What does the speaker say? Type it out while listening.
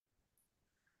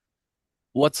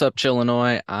What's up,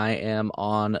 Illinois? I am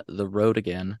on the road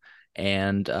again.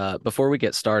 And before we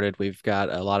get started, we've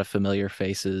got a lot of familiar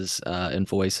faces and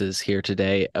voices here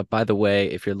today. By the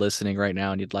way, if you're listening right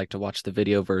now and you'd like to watch the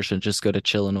video version, just go to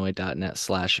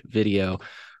chillinois.net/video.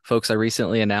 Folks, I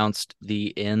recently announced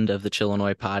the end of the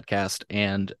Chillinois podcast,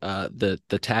 and the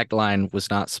tagline was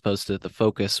not supposed to, the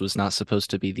focus was not supposed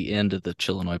to be the end of the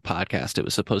Chillinois podcast. It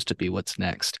was supposed to be what's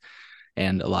next.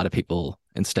 And a lot of people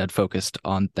instead focused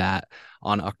on that.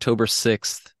 On October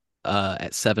 6th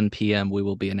at 7 p.m., we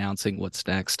will be announcing what's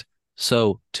next.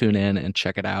 So tune in and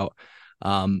check it out.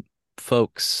 Um,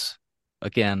 Folks,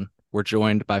 again, we're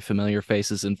joined by familiar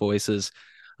faces and voices.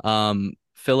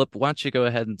 Philip, why don't you go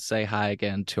ahead and say hi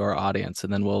again to our audience,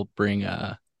 and then we'll bring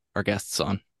our guests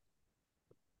on.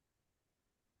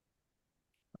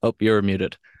 Oh, you're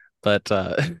muted, but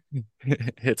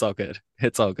it's all good.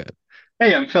 It's all good.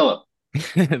 Hey, I'm Philip.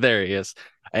 There he is.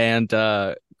 And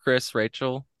Chris,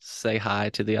 Rachel, say hi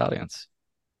to the audience.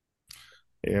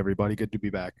 Hey everybody, good to be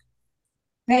back.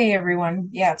 Hey everyone.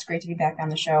 Yeah, it's great to be back on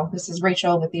the show. This is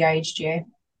Rachel with the IHGA.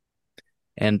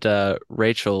 And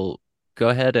Rachel, go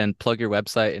ahead and plug your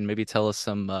website and maybe tell us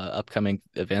some upcoming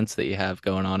events that you have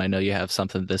going on. I know you have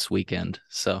something this weekend.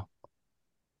 So,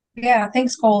 Yeah,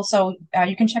 thanks, Cole. So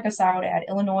you can check us out at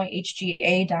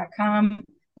illinoishga.com.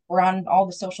 We're on all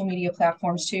the social media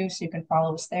platforms too, so you can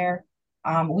follow us there.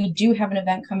 We do have an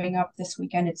event coming up this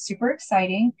weekend. It's super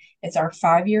exciting. It's our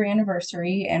 5-year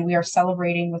anniversary, and we are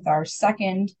celebrating with our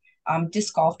second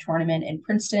disc golf tournament in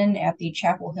Princeton at the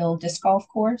Chapel Hill Disc Golf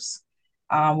Course.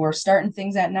 We're starting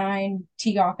things at 9,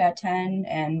 tee off at 10,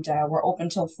 and we're open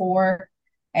till 4.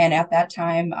 And at that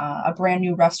time, a brand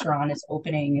new restaurant is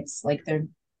opening. It's like their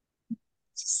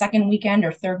second weekend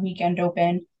or third weekend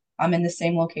open in the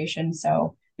same location.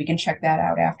 So we can check that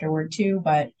out afterward too.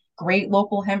 But great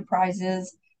local hemp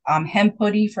prizes. Hemp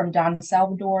hoodie from Don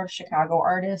Salvador, Chicago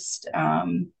artist,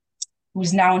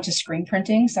 who's now into screen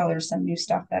printing. So there's some new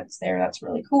stuff that's there that's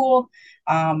really cool.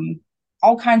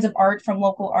 All kinds of art from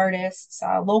local artists,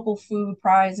 local food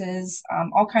prizes,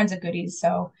 all kinds of goodies.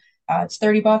 So it's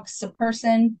 $30 a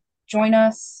person. Join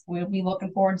us. We'll be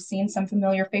looking forward to seeing some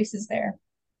familiar faces there.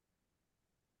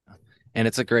 and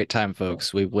it's a great time,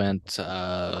 folks. We went,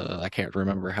 I can't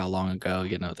remember how long ago,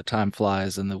 the time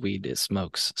flies and the weed it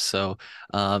smokes. So,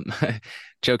 um,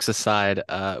 jokes aside,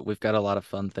 we've got a lot of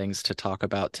fun things to talk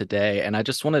about today. And I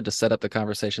just wanted to set up the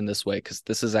conversation this way because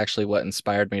this is actually what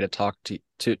inspired me to talk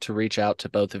to reach out to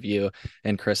both of you.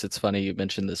 And Chris, it's funny you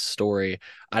mentioned this story.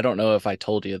 I don't know if I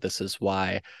told you this is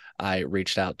why I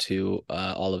reached out to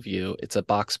all of you. It's a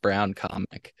Box Brown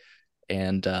comic.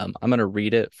 And I'm going to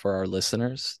read it for our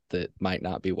listeners that might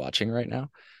not be watching right now.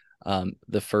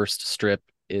 The first strip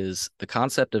is: the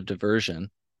concept of diversion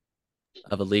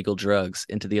of illegal drugs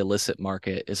into the illicit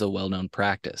market is a well known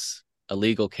practice. A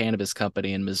legal cannabis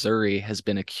company in Missouri has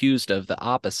been accused of the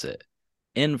opposite: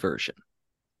 inversion.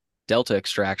 Delta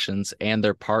Extractions and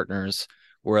their partners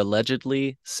were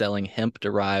allegedly selling hemp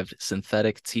derived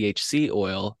synthetic THC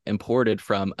oil imported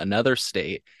from another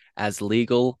state as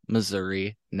legal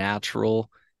Missouri natural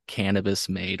cannabis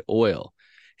made oil.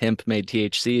 Hemp made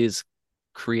THC is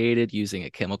created using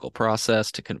a chemical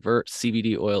process to convert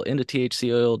CBD oil into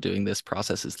THC oil. Doing this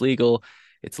process is legal.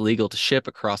 It's legal to ship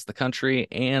across the country,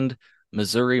 and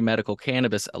Missouri medical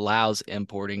cannabis allows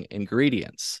importing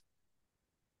ingredients.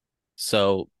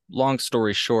 So, long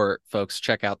story short, folks,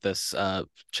 check out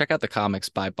the comics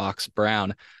by Box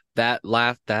Brown. That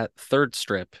third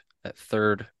strip, that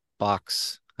third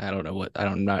box,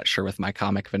 I'm not sure with my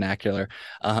comic vernacular.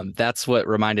 That's what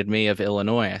reminded me of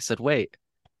Illinois. I said, wait,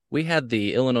 we had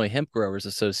the Illinois Hemp Growers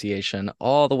Association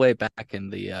all the way back in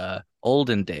the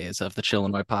olden days of the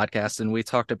Chillinois podcast, and we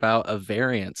talked about a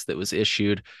variance that was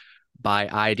issued by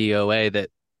IDOA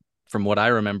that, from what I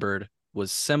remembered,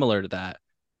 was similar to that.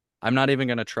 I'm not even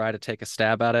going to try to take a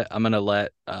stab at it. I'm going to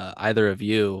let either of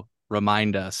you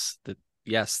remind us that,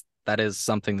 yes, that is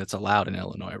something that's allowed in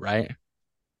Illinois, right?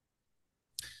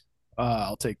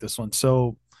 I'll take this one.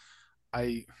 So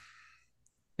I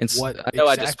what I know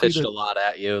I just exactly pitched a the lot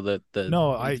at you,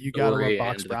 no, I the you gotta love story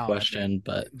Box and the Brown. I mean, question,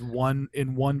 but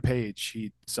in one page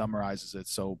he summarizes it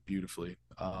so beautifully.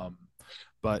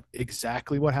 But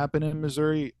exactly what happened in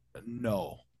Missouri,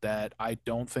 no. That I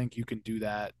don't think you can do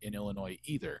that in Illinois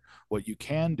either. What you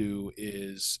can do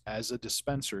is, as a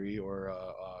dispensary or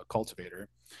a cultivator,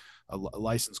 a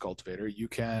licensed cultivator, you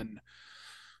can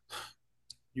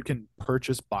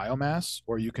purchase biomass,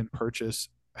 or you can purchase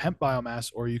hemp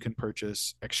biomass, or you can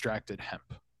purchase extracted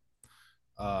hemp.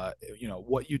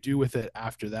 What you do with it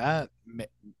after that,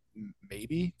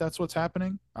 maybe that's what's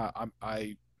happening.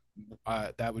 I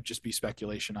that would just be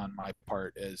speculation on my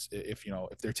part, as if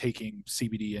if they're taking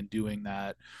CBD and doing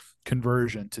that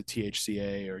conversion to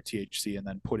THCA or THC and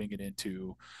then putting it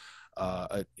into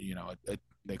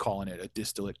they calling it a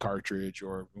distillate cartridge,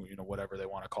 or whatever they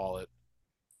want to call it,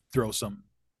 throw some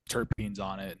terpenes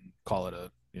on it and call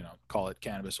it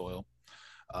cannabis oil,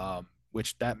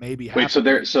 which that may be Wait, so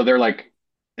happening. they're like,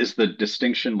 is the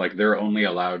distinction like they're only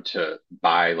allowed to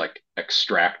buy like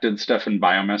extracted stuff in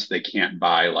biomass? They can't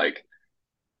buy like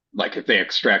if they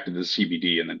extracted the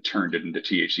CBD and then turned it into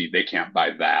THC, they can't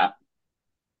buy that,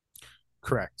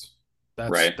 Correct.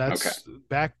 That's right? Okay. that's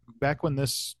back when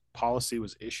this policy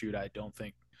was issued. I don't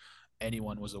think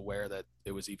anyone was aware that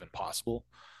it was even possible.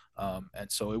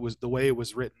 And so it was, the way it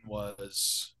was written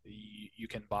was, you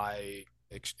can buy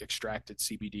extracted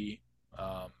CBD,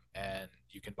 and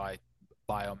you can buy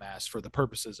biomass for the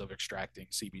purposes of extracting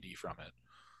CBD from it.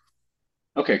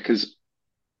 Okay, because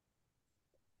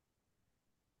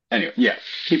anyway, yeah,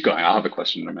 keep going. I'll have a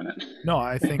question in a minute. No,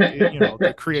 I think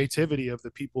the creativity of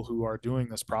the people who are doing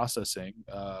this processing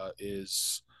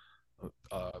is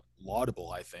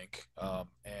laudable, I think.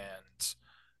 And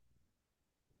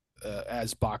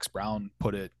as Box Brown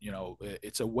put it,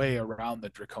 it's a way around the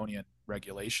draconian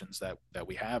regulations that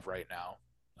we have right now.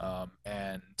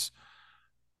 And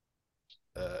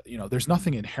there's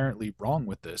nothing inherently wrong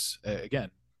with this. Again,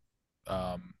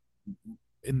 um,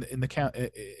 in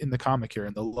the comic here,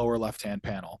 in the lower left hand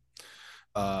panel,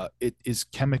 it is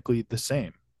chemically the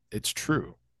same. It's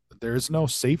true. There is no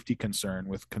safety concern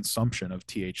with consumption of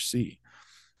THC,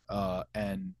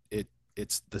 and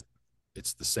it's the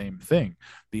it's the same thing.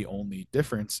 The only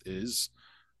difference is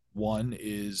one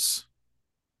is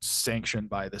sanctioned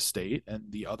by the state, and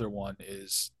the other one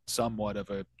is somewhat of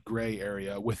a gray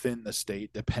area within the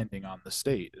state, depending on the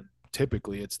state. And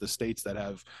typically, it's the states that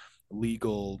have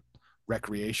legal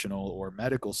recreational or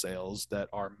medical sales that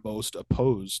are most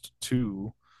opposed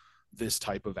to this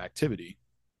type of activity.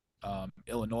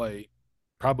 Illinois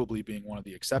probably being one of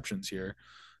the exceptions here.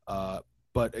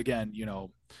 But again,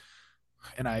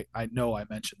 and I know I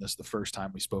mentioned this the first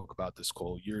time we spoke about this,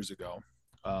 Cole, years ago,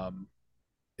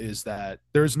 is that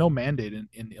there's no mandate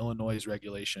in Illinois'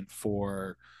 regulation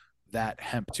for that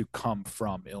hemp to come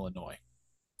from Illinois.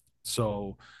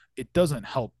 So it doesn't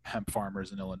help hemp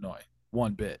farmers in Illinois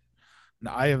one bit.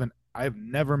 Now, I've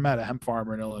never met a hemp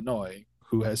farmer in Illinois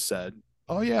who has said,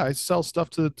 "Oh yeah, I sell stuff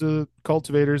to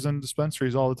cultivators and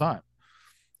dispensaries all the time,"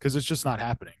 because it's just not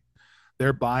happening.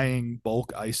 They're buying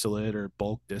bulk isolate or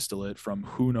bulk distillate from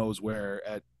who knows where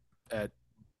at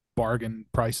bargain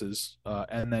prices,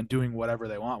 and then doing whatever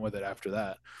they want with it after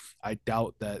that. I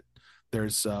doubt that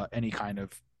there's any kind of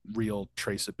real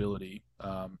traceability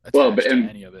Well, but attached to and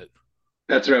any of it.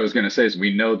 that's what I was going to say is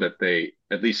we know that they,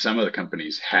 at least some of the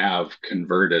companies have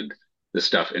converted the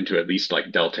stuff into at least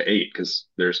like Delta 8 because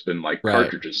there's been like Right.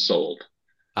 cartridges sold.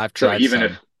 I've So tried even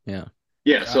if, some. Yeah.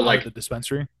 yeah, so Out of like, the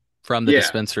dispensary. From the yeah,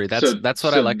 dispensary. That's so that's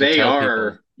what I so like to they tell people.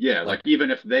 are, yeah, like Like,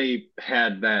 even if they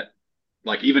had that,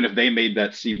 like even if they made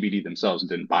that CBD themselves and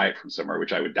didn't buy it from somewhere,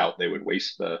 which I would doubt they would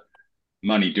waste the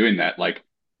money doing that, like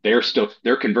they're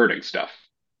converting stuff,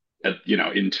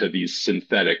 into these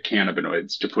synthetic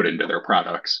cannabinoids to put into their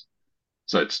products.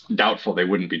 So it's doubtful they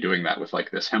wouldn't be doing that with like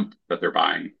this hemp that they're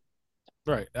buying.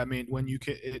 Right. I mean, when you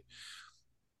can,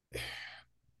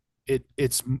 it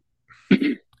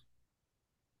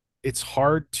it's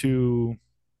hard to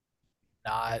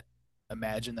not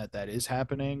imagine that that is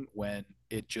happening when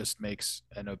it just makes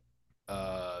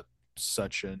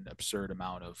such an absurd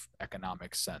amount of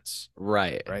economic sense,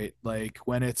 right. right? Like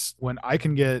when I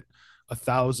can get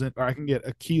 1,000, or I can get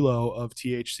a kilo of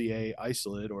THCA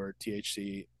isolate or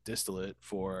THC distillate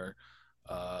for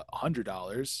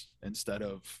 $100 instead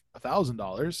of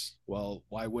 $1,000. Well,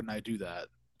 why wouldn't I do that?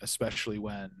 Especially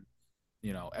when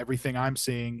everything I'm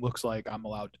seeing looks like I'm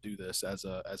allowed to do this as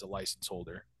a license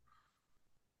holder.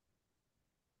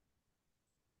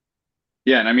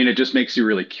 Yeah, and I mean it just makes you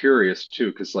really curious too,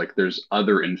 because like there's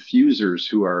other infusers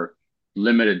who are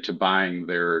limited to buying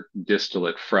their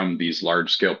distillate from these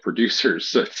large scale producers.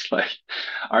 So it's like,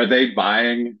 are they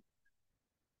buying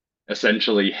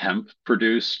essentially hemp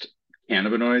produced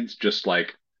cannabinoids just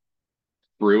like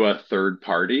through a third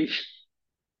party?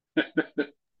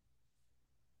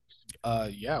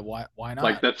 Yeah, why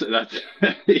Like not? that's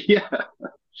yeah.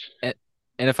 And,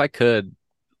 and if I could,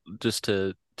 just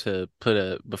to put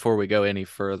a before we go any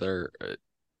further,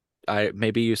 I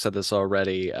maybe you said this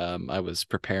already. I was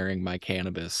preparing my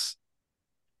cannabis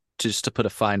just to put a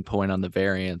fine point on the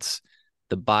variance.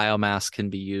 The biomass can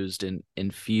be used in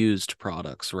infused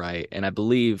products, right? And I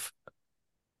believe,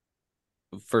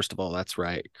 first of all, that's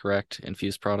right, correct?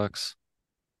 Infused products.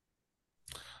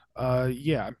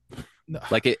 Yeah.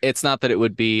 Like it's not that it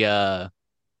would be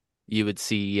you would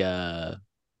see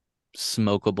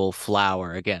smokable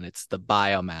flower. Again, it's the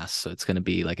biomass, so it's going to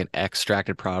be like an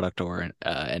extracted product or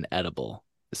an edible.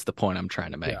 It's the point I'm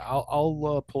trying to Yeah, make.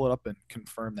 I'll pull it up and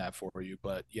confirm that for you.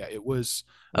 But yeah,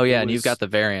 Oh it yeah, and you've got was the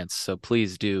variants, so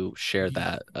please do share y-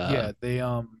 that. yeah, they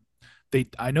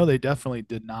I know they definitely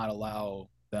did not allow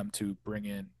them to bring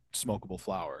in smokable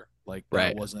flower. Like that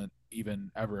Right. wasn't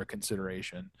even ever a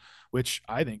consideration, which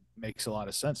I think makes a lot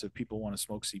of sense if people want to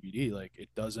smoke CBD. Like it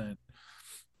doesn't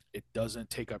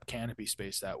take up canopy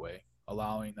space that way,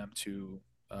 allowing them to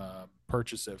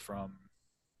purchase it from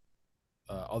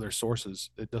other sources.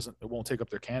 It won't take up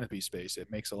their canopy space. It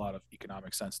makes a lot of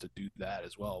economic sense to do that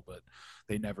as well, but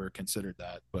they never considered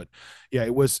that. But yeah,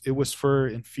 it was for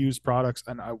infused products,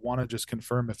 and I want to just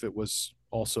confirm if it was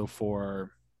also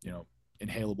for you know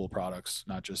inhalable products,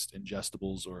 not just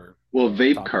ingestibles or Well,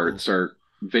 topicals.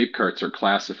 vape carts are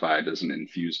classified as an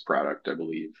infused product, I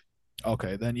believe.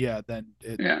 Okay, then yeah, then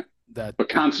it Yeah, that but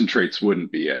it concentrates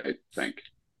wouldn't be, I think.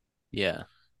 Yeah.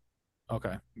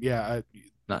 okay, yeah,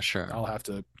 Not sure. I'll have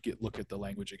to look at the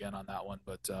language again on that one,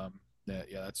 but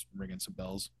yeah, that's ringing some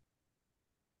bells.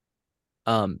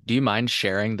 Do you mind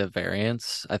sharing the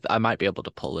variants? I might be able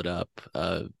to pull it up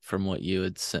from what you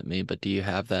had sent me, but do you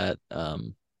have that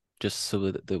just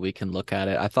so that we can look at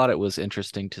it? I thought it was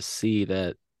interesting to see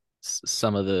that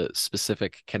some of the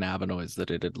specific cannabinoids that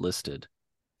it had listed,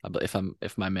 but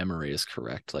if my memory is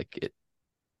correct, like it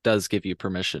does give you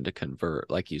permission to convert,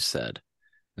 like you said.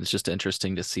 It's just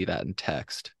interesting to see that in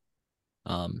text.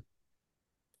 Um,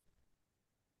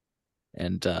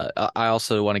 And I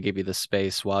also want to give you the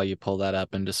space while you pull that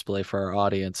up and display for our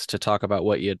audience to talk about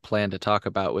what you had planned to talk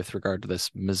about with regard to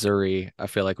this Missouri. I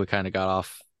feel like we kind of got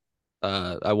off.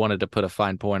 I wanted to put a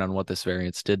fine point on what this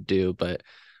variance did do, but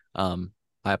um,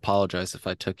 I apologize if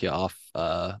I took you off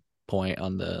point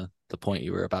on the point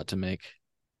you were about to make.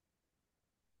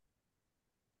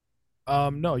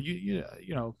 No, you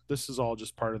know, this is all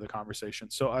just part of the conversation.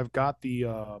 So I've got they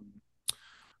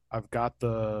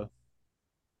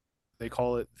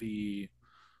call it it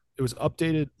was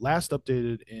last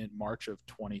updated in March of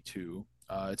 22.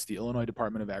 It's the Illinois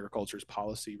Department of Agriculture's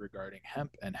policy regarding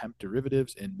hemp and hemp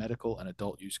derivatives in medical and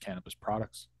adult use cannabis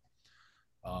products.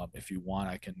 If you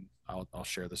want, I'll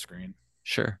share the screen.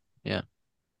 Sure. Yeah.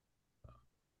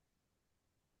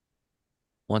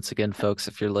 Once again, folks,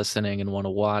 if you're listening and want to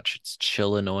watch, it's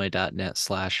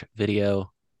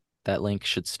chillinois.net/video. That link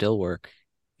should still work,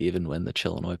 even when the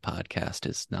Chillinois podcast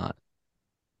is not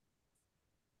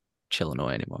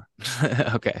Chillinois anymore.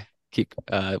 Okay.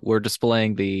 We're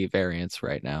displaying the variants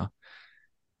right now.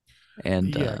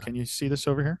 And Yeah, can you see this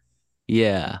over here?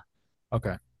 yeah,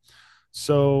 Okay.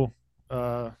 So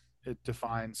uh, it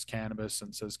defines cannabis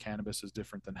and says cannabis is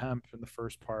different than hemp in the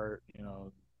first part. You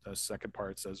know, the second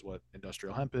part says what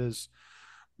industrial hemp is.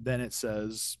 Then it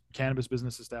says cannabis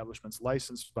business establishments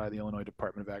licensed by the Illinois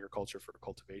Department of Agriculture for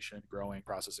cultivation, growing,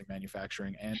 processing,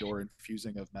 manufacturing, and or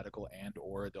infusing of medical and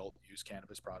or adult use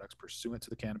cannabis products pursuant to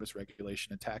the Cannabis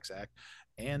Regulation and Tax Act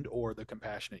and or the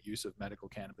Compassionate Use of Medical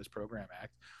Cannabis Program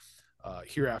Act,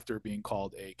 hereafter being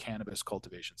called a cannabis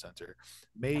cultivation center,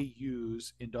 may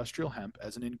use industrial hemp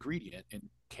as an ingredient in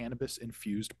cannabis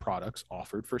infused products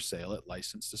offered for sale at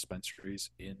licensed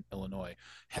dispensaries in Illinois.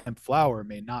 Hemp flower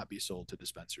may not be sold to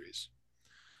dispensaries.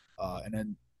 And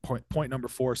then point number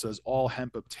 4 says all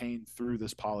hemp obtained through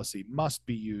this policy must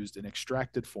be used in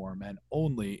extracted form and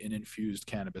only in infused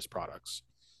cannabis products.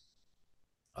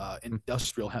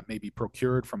 Industrial hemp may be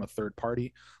procured from a third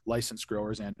party, licensed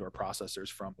growers and or processors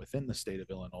from within the state of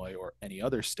Illinois or any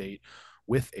other state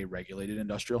with a regulated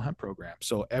industrial hemp program.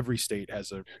 So every state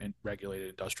has a regulated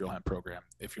industrial hemp program.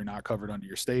 If you're not covered under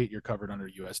your state, you're covered under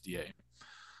USDA.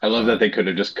 I love that Um, they could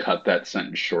have just cut that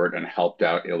sentence short and helped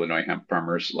out Illinois hemp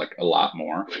farmers like a lot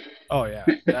more. oh yeah,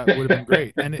 that would have been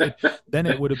great, and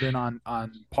it would have been on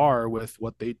par with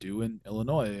what they do in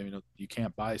Illinois. I mean, you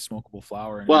can't buy smokable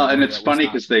flower in Well, and Illinois it's that was funny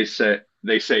not. because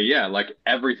they say yeah, like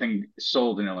everything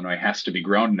sold in Illinois has to be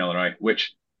grown in Illinois,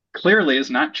 which clearly is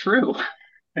not true.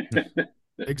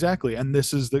 Exactly. And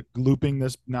this is the looping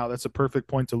this now. That's a perfect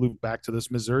point to loop back to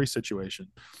this Missouri situation.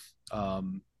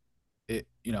 Um,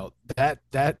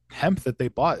 that hemp that they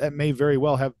bought that may very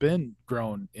well have been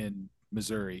grown in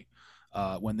Missouri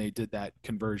when they did that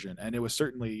conversion, and it was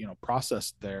certainly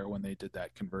processed there when they did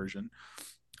that conversion.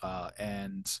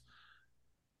 And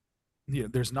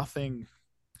there's nothing,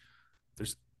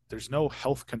 there's there's no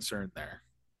health concern there,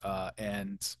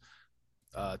 and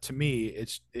to me,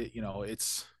 it's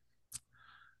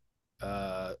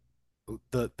uh,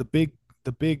 the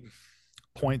big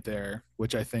point there,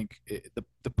 which I think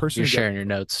the person You're who got sharing your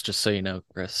notes, just so you know,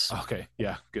 Chris. okay,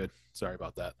 yeah, good. Sorry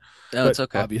about that. No, But it's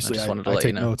okay. I obviously just wanted to I let you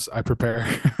take know. notes, I prepare.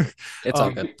 It's all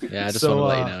um good. Yeah, I just wanted so to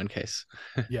let you know in case.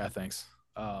 yeah, thanks.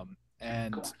 Go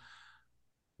And on.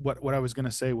 what I was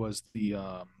gonna say was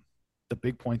the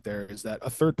big point there is that a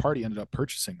third party ended up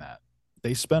purchasing that.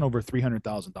 They spent over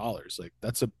 $300,000. Like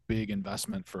that's a big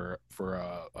investment for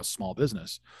a small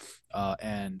business,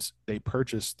 and they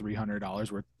purchased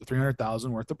 $300 worth,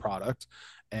 300,000 worth of product,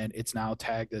 and it's now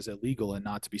tagged as illegal and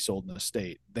not to be sold in the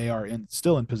state. They are in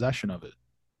still in possession of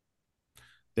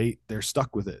it. They're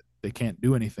stuck with it. They can't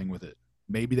do anything with it.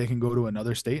 Maybe they can go to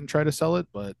another state and try to sell it,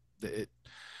 but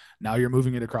now you're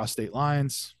moving it across state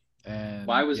lines, and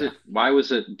yeah, Why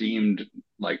was it deemed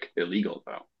like illegal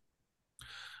though?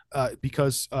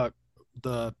 because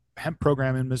the hemp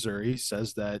program in Missouri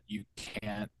says that you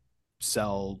can't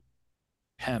sell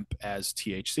hemp as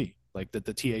THC. Like that,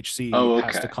 the THC Oh,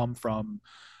 has to okay. come from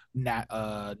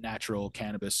natural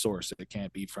cannabis source. It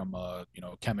can't be from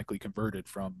chemically converted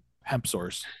from hemp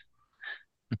source.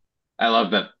 I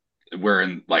love that we're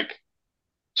in like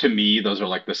to me those are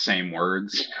like the same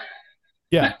words.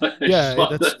 Yeah, I just yeah,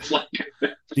 love that's that. It's like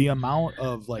the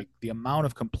amount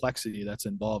of complexity that's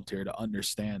involved here to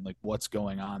understand like what's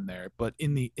going on there. But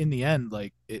in the end,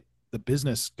 like the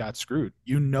business got screwed.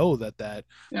 You know yeah.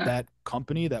 that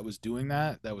company that was doing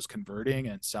that was converting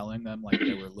and selling them like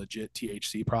they were legit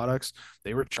THC products,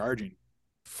 they were charging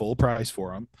full price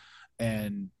for them,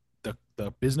 and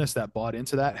the business that bought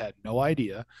into that had no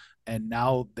idea, and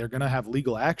now they're gonna have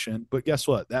legal action. But guess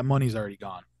what? That money's already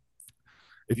gone.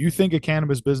 If you think a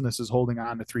cannabis business is holding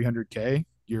on to 300K,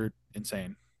 you're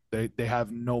insane. They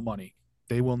have no money.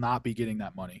 They will not be getting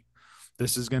that money.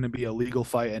 This is going to be a legal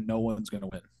fight, and no one's going to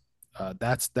win.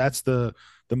 That's the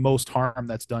most harm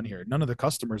that's done here. None of the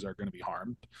customers are going to be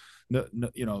harmed. No, no,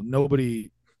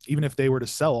 nobody. Even if they were to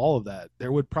sell all of that,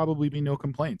 there would probably be no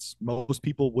complaints. Most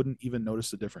people wouldn't even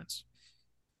notice the difference.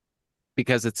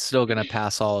 Because it's still going to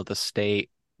pass all of the state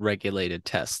regulated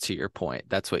tests, to your point.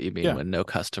 That's what you mean Yeah, when no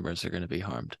customers are going to be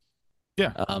harmed.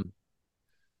 yeah, Um,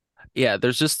 yeah,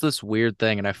 there's just this weird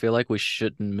thing, and I feel like we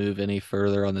shouldn't move any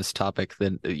further on this topic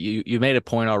than you made a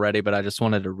point already, but I just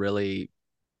wanted to really,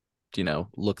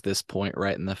 look this point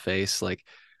right in the face. Like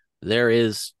there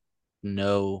is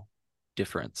no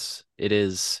difference. It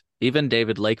is even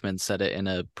David Lakeman said it in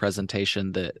a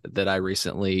presentation that I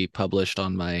recently published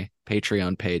on my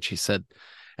Patreon page. He said,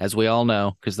 as we all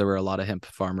know, because there were a lot of hemp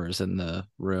farmers in the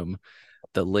room,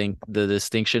 the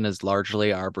distinction is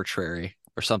largely arbitrary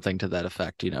or something to that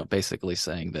effect, basically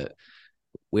saying that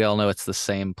we all know it's the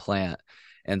same plant.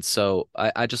 And so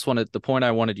I just wanted the point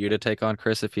I wanted you to take on,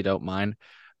 Chris, if you don't mind.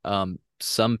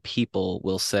 Some people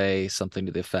will say something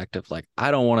to the effect of like, I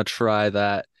don't want to try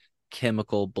that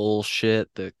chemical bullshit,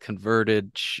 the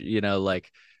converted,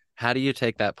 like, how do you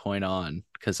take that point on?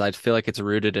 Because I feel like it's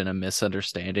rooted in a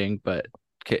misunderstanding, but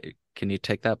can you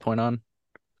take that point on?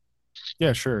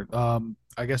 yeah, sure.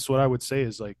 I guess what I would say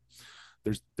is like,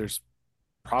 there's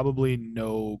probably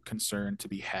no concern to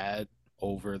be had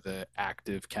over the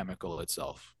active chemical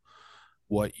itself.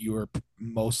 What you're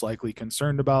most likely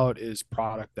concerned about is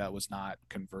product that was not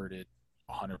converted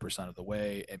 100% of the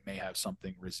way. It may have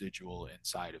something residual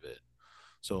inside of it.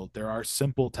 So there are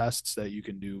simple tests that you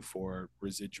can do for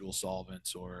residual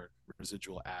solvents or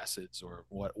residual acids or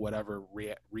whatever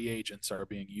reagents are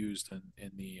being used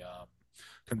in the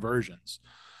conversions.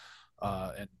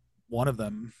 And one of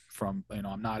them from,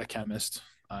 I'm not a chemist,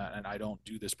 and I don't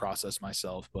do this process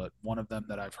myself, but one of them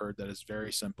that I've heard that is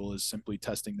very simple is simply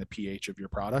testing the pH of your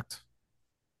product.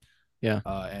 Yeah.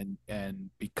 And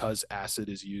because acid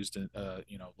is used in,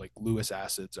 like Lewis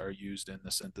acids are used in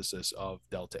the synthesis of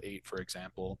delta 8, for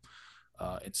example,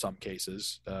 in some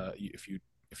cases, if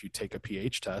you take a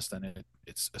pH test and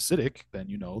it's acidic, then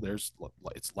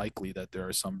it's likely that there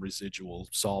is some residual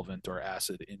solvent or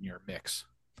acid in your mix.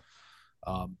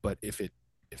 But if it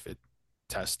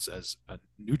tests as a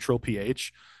neutral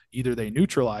pH, either they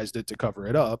neutralized it to cover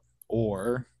it up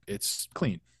or it's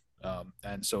clean.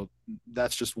 And so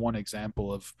that's just one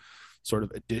example of sort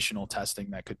of additional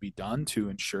testing that could be done to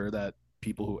ensure that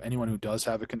anyone who does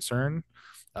have a concern,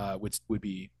 would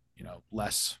be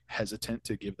less hesitant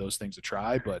to give those things a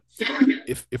try. But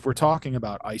if we're talking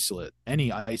about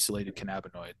any isolated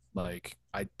cannabinoid, like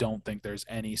I don't think there's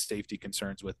any safety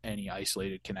concerns with any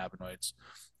isolated cannabinoids,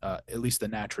 at least the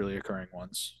naturally occurring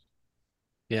ones.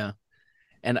 Yeah.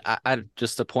 And I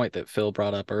just a point that Phil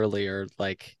brought up earlier,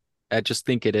 like I just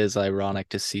think it is ironic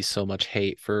to see so much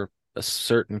hate for a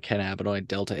certain cannabinoid,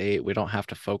 Delta 8. We don't have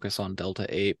to focus on Delta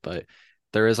 8, but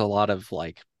there is a lot of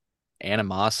like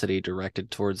animosity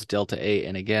directed towards Delta 8.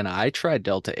 And again, I tried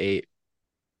Delta 8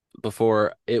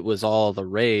 before it was all the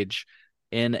rage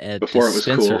in a Before it was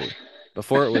cool. dispensary.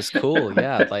 Before it was cool,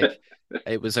 yeah, like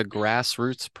it was a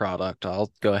grassroots product.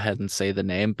 I'll go ahead and say the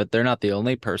name, but they're not the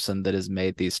only person that has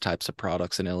made these types of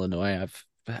products in Illinois. I've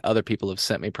Other people have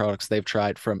sent me products they've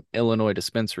tried from Illinois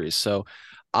dispensaries. So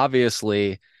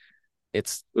obviously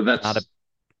it's Well, not a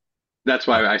that's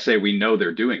why I say we know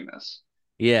they're doing this.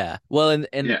 yeah. Well, and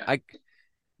Yeah. I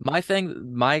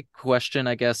my question,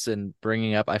 I guess, in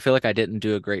bringing up, I feel like I didn't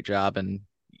do a great job, and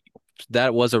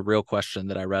that was a real question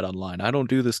that I read online. I don't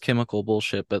do this chemical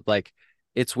bullshit, but like,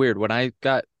 it's weird when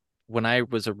I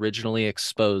was originally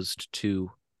exposed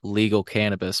to legal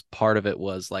cannabis, part of it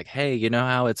was like, hey, you know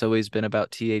how it's always been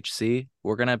about THC?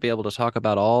 We're gonna be able to talk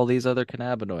about all these other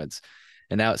cannabinoids.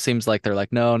 And now it seems like they're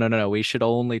like, no, no, no, no, we should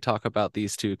only talk about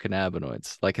these two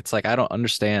cannabinoids. Like, it's like I don't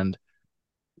understand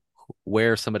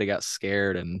where somebody got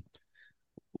scared, and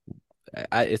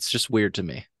it's just weird to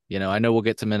me. I know we'll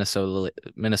get to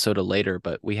Minnesota later,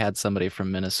 but we had somebody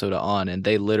from Minnesota on, and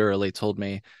they literally told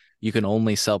me you can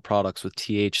only sell products with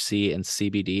THC and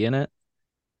CBD in it,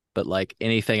 but like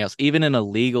anything else, even in a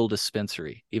legal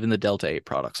dispensary, even the Delta 8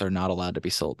 products are not allowed to be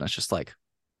sold. And it's just like,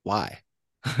 why?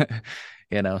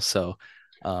 So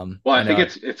Well, I I think know.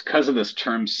 it's because of this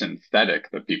term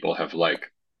synthetic that people have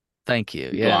like Thank you.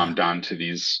 Yeah. glommed onto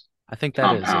these I think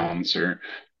that is it. compounds or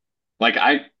like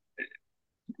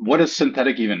what does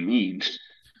synthetic even mean?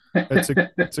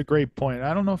 It's a great point.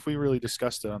 I don't know if we really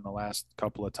discussed it on the last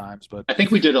couple of times, but I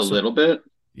think we did a so little bit.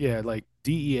 yeah, like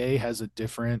DEA has a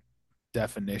different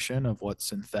definition of what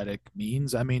synthetic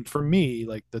means. I mean, for me,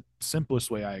 like the simplest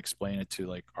way I explain it to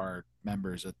like our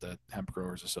members at the Hemp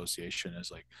Growers Association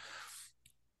is like,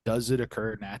 does it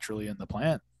occur naturally in the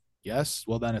plant? Yes.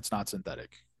 Well, then it's not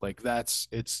synthetic. Like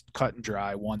it's cut and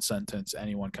dry, one sentence,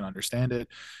 anyone can understand it.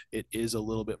 It is a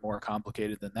little bit more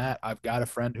complicated than that. I've got a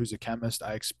friend who's a chemist.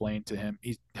 I explained to him,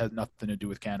 he has nothing to do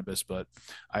with cannabis, but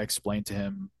I explained to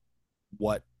him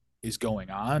what is going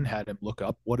on, had him look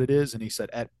up what it is, and he said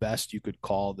at best you could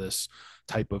call this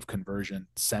type of conversion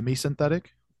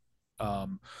semi-synthetic.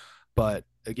 Um, but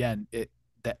again, it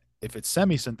that if it's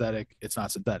semi-synthetic, it's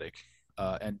not synthetic.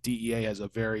 And DEA has a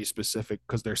very specific,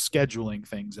 because they're scheduling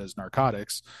things as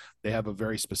narcotics, they have a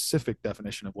very specific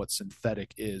definition of what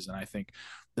synthetic is. And I think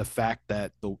the fact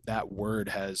that that word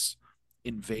has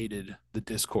invaded the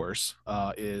discourse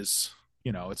is,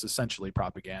 it's essentially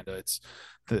propaganda. It's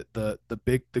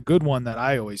the good one that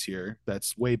I always hear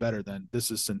that's way better than this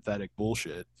is synthetic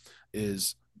bullshit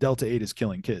is Delta 8 is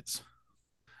killing kids.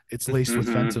 It's laced with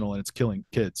Hmm. fentanyl and it's killing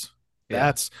kids. Yeah.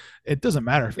 That's it doesn't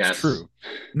matter if it's Yes, true.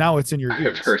 Now it's in your I've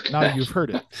ears. heard Now that. you've heard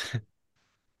it.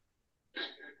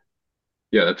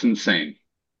 Yeah, that's insane.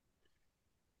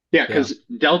 Yeah, Yeah. because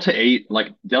Delta 8,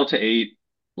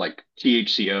 like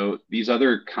THCO, these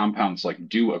other compounds like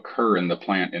do occur in the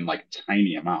plant in like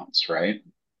tiny amounts, right?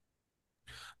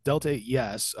 Delta 8,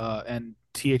 yes, and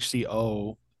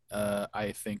THCO,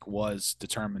 I think was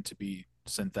determined to be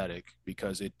synthetic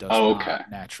because it does Oh, not okay.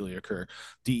 naturally occur.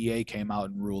 DEA came out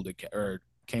and ruled or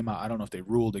came out. I don't know if they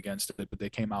ruled against it, but they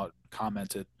came out and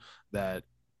commented that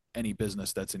any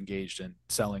business that's engaged in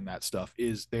selling that stuff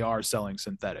they are selling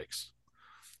synthetics.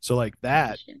 So like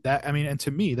Interesting. I mean, and to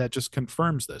me, that just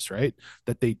confirms this, right?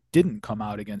 That they didn't come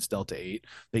out against Delta 8.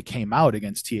 They came out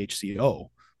against THCO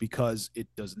because it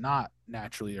does not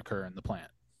naturally occur in the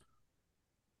plant.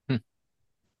 Hmm.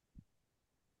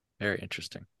 Very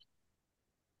interesting.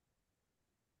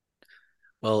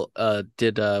 Well,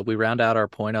 did we round out our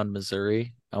point on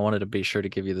Missouri? I wanted to be sure to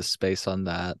give you the space on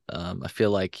that. I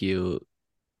feel like you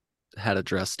had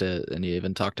addressed it, and you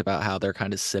even talked about how they're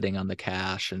kind of sitting on the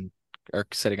cash and or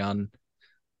sitting on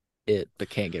it, but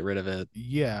can't get rid of it.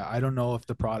 Yeah, I don't know if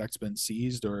the product's been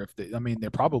seized or if I mean,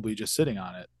 they're probably just sitting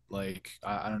on it. Like,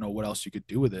 I don't know what else you could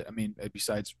do with it. I mean,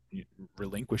 besides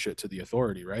relinquish it to the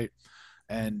authority, right?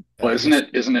 And Well, I guess,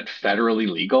 isn't it federally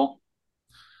legal?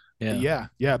 Yeah, yeah,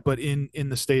 yeah. But in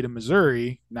the state of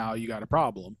Missouri, now you got a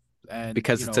problem. And,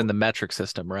 because it's in the metric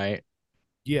system, right?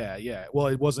 yeah, yeah. Well,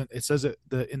 it wasn't. It says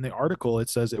in the article. It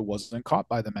says it wasn't caught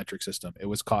by the metric system. It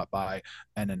was caught by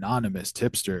an anonymous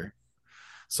tipster.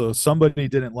 So somebody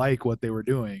didn't like what they were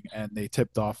doing, and they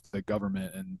tipped off the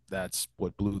government, and that's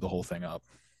what blew the whole thing up.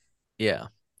 Yeah.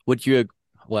 Would you?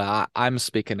 Well, I'm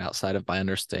speaking outside of my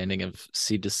understanding of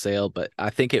seed to sale, but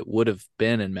I think it would have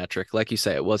been in metric. Like you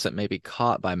say, it wasn't maybe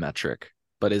caught by metric,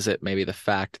 but is it maybe the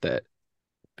fact that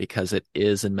because it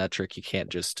is in metric, you can't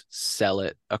just sell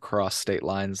it across state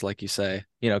lines, like you say,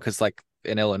 because like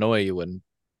in Illinois, you wouldn't,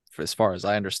 as far as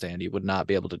I understand, you would not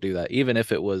be able to do that, even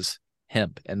if it was,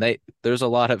 hemp, and there's a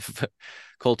lot of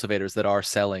cultivators that are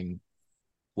selling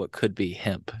what could be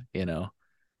hemp, you know.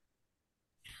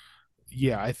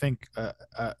 Yeah, I think,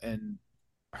 and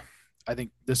I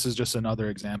think this is just another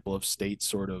example of states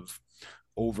sort of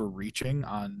overreaching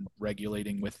on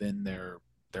regulating within their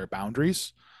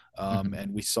boundaries. Hmm.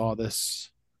 And we saw this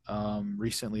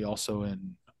recently also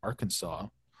in Arkansas.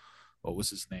 What was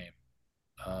his name?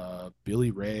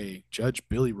 Billy Ray, Judge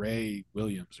Billy Ray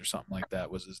Williams, or something like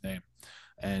that was his name.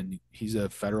 And he's a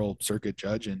federal circuit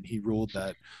judge, and he ruled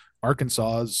that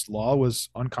Arkansas's law was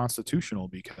unconstitutional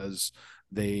because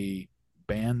they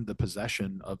banned the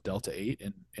possession of Delta 8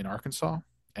 in Arkansas.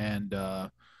 And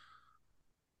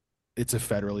it's a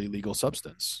federally legal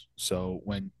substance. So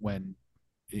when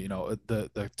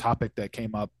the topic that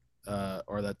came up,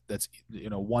 or that's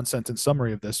one sentence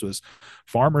summary of this was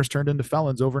farmers turned into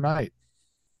felons overnight,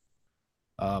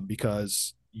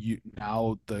 because you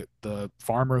now the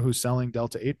farmer who's selling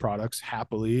Delta 8 products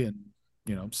happily and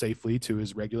safely to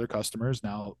his regular customers,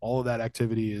 now all of that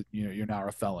activity, you're now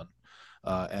a felon.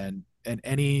 And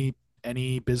any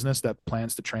business that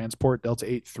plans to transport Delta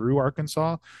 8 through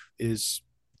Arkansas is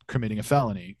committing a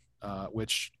felony,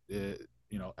 which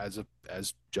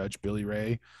as Judge Billy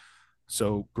Ray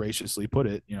so graciously put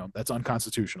it, that's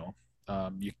unconstitutional.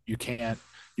 You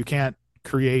can't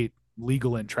create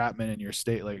legal entrapment in your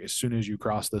state. Like, as soon as you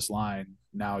cross this line,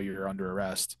 now you're under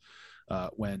arrest.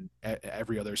 When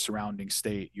every other surrounding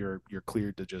state, you're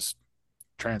cleared to just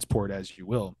transport as you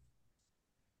will.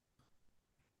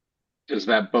 Does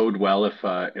that bode well if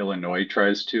Illinois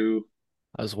tries to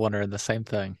I was wondering the same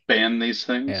thing. ban these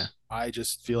Yeah. things? I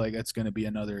just feel like that's going to be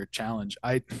another challenge.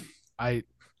 I,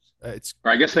 it's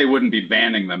Or I guess they wouldn't be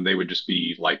banning them; they would just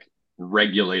be like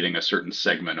regulating a certain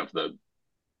segment of the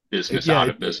business yeah. out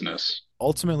of business.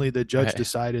 Ultimately, the judge Right.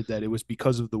 decided that it was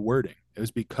because of the wording. It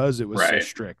was because it was so Right.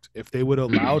 strict. If they would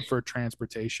have allowed for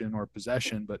transportation or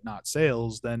possession but not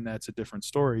sales, then that's a different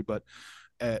story. But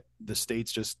the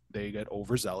states just, they get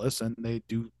overzealous and they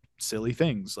do silly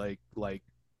things like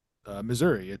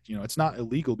Missouri. It's not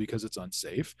illegal because it's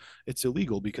unsafe. It's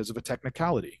illegal because of a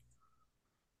technicality.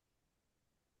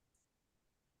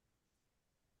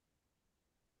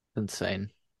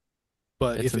 Insane.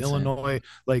 But It's if insane. Illinois,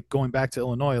 like going back to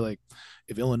Illinois, like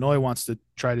if Illinois wants to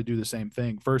try to do the same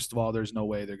thing, first of all, there's no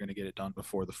way they're going to get it done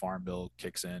before the Farm Bill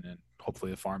kicks in, and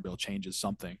hopefully the Farm Bill changes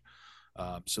something,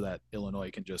 so that Illinois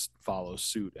can just follow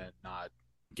suit and not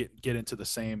get into the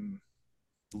same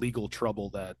legal trouble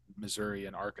that Missouri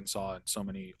and Arkansas and so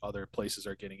many other places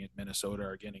are getting in, Minnesota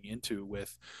are getting into,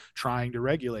 with trying to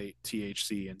regulate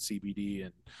THC and CBD,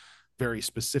 and very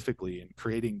specifically, and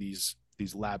creating these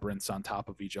labyrinths on top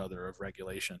of each other of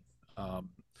regulation.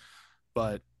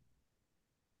 But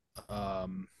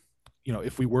um,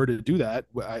 if we were to do that,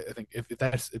 I think if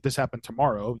this happened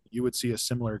tomorrow, you would see a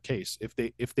similar case. If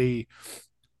they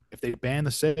ban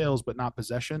the sales but not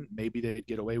possession, maybe they'd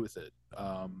get away with it.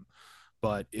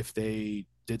 But if they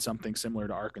did something similar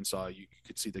to Arkansas, you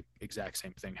could see the exact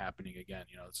same thing happening again.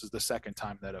 This is the second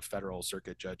time that a federal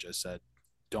circuit judge has said,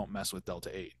 "Don't mess with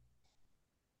Delta 8."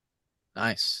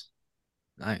 Nice.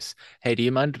 Nice. Hey, do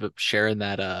you mind sharing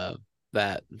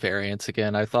that variance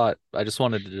again? I just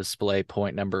wanted to display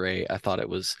point number 8. I thought it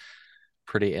was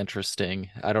pretty interesting.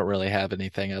 I don't really have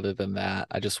anything other than that.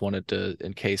 I just wanted to,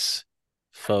 in case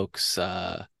folks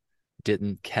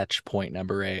didn't catch point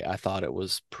number 8, I thought it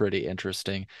was pretty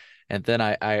interesting. And then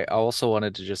I also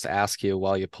wanted to just ask you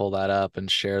while you pull that up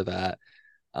and share that.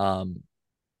 Um,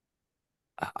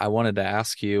 I wanted to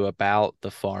ask you about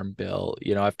the farm bill.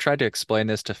 I've tried to explain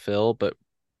this to Phil, but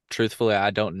truthfully,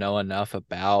 I don't know enough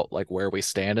about like where we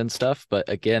stand and stuff. But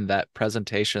again, that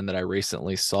presentation that I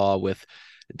recently saw with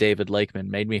David Lakeman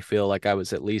made me feel like I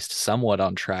was at least somewhat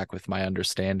on track with my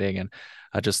understanding. And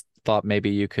I just thought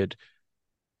maybe you could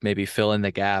maybe fill in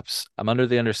the gaps. I'm under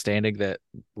the understanding that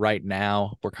right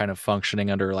now we're kind of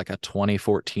functioning under like a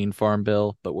 2014 farm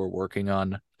bill, but we're working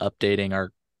on updating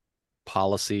our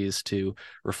policies to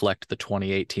reflect the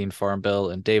 2018 farm bill.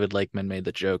 And David Lakeman made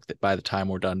the joke that by the time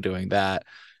we're done doing that,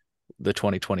 the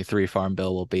 2023 farm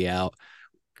bill will be out.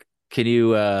 Can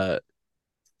you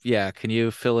can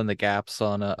you fill in the gaps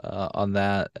on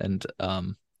that? And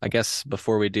I guess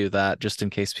before we do that, just in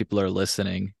case people are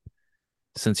listening,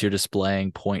 since you're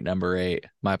displaying point number 8,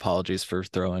 my apologies for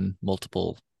throwing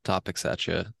multiple topics at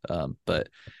you. But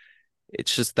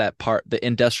it's just that part, the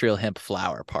industrial hemp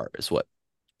flower part is what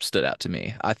stood out to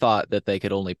me. I thought that they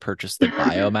could only purchase the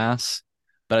biomass,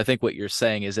 but I think what you're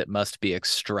saying is it must be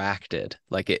extracted.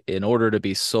 Like in order to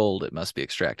be sold, it must be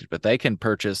extracted. But they can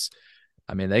purchase,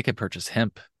 they can purchase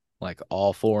hemp like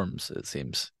all forms, it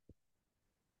seems.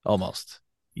 Almost.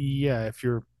 Yeah, if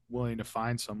you're willing to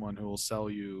find someone who will sell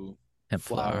you Hemp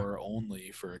flower. flower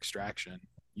only for extraction,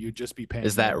 you'd just be Is paying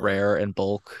that more. rare in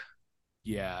bulk?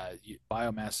 Yeah,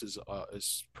 biomass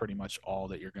is pretty much all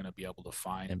that you're going to be able to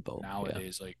find In bulk, yeah.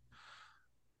 nowadays. Like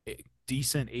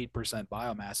decent 8%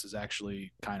 biomass is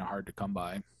actually kind of hard to come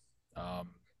by.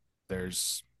 Um,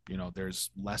 there's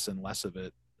less and less of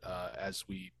it as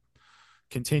we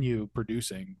continue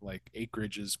producing. Like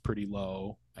acreage is pretty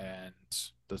low, and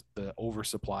the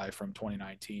oversupply from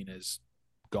 2019 is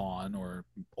gone or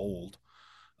old,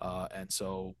 and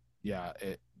so yeah,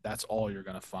 that's all you're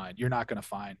going to find. You're not going to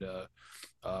find a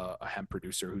hemp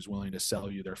producer who's willing to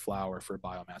sell you their flower for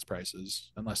biomass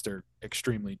prices unless they're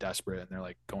extremely desperate and they're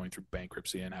like going through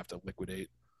bankruptcy and have to liquidate.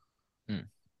 Hmm.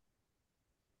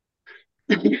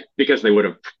 Because they would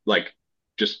have, like,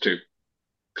 just to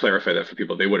clarify that for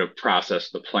people, they would have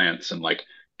processed the plants and like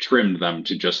trimmed them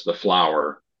to just the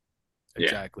flower. Yeah.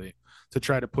 Exactly. To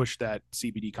try to push that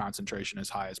CBD concentration as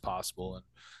high as possible. And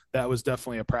that was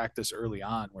definitely a practice early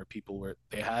on where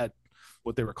they had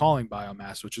what they were calling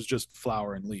biomass, which is just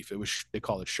flower and leaf. It was, they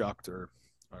call it shucked or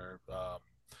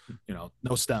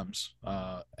no stems.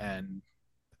 And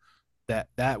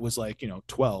that was like,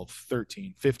 12,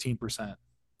 13, 15%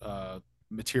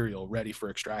 material ready for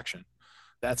extraction.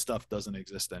 That stuff doesn't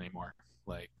exist anymore.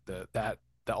 Like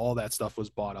all that stuff was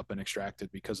bought up and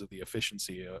extracted because of the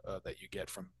efficiency that you get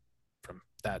from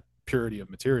that purity of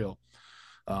material.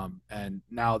 And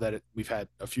now that we've had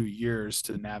a few years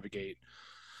to navigate,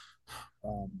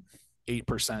 um,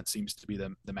 8% seems to be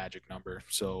the magic number.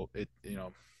 So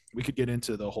we could get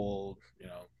into the whole,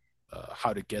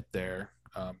 how to get there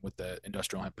with the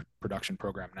industrial hemp production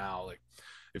program now. Like,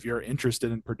 if you're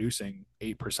interested in producing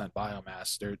 8%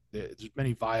 biomass, there's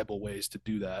many viable ways to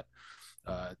do that.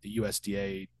 The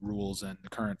USDA rules and the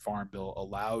current farm bill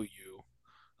allow you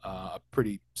a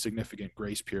pretty significant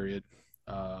grace period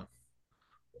uh,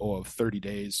 of 30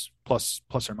 days plus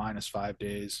or minus 5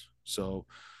 days. So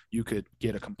you could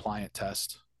get a compliant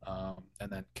test and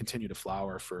then continue to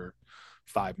flower for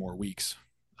 5 more weeks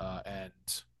and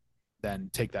then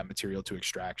take that material to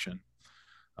extraction.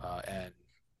 And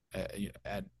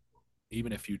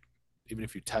even if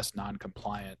you test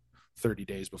non-compliant 30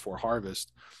 days before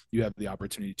harvest, you have the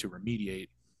opportunity to remediate,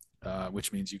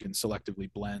 which means you can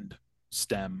selectively blend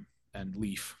stem and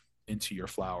leaf into your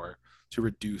flower to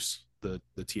reduce the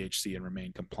THC and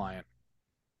remain compliant.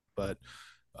 But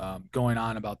going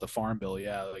on about the farm bill,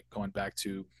 yeah, like going back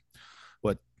to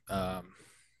what um,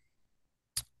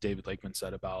 David Lakeman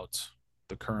said about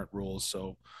the current rules.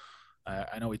 So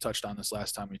I know we touched on this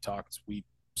last time we talked. We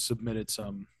submitted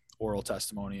some oral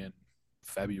testimony in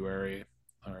February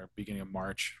or beginning of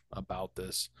March about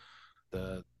this.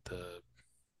 The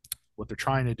what they're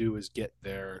trying to do is get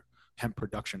their hemp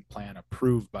production plan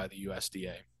approved by the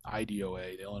USDA.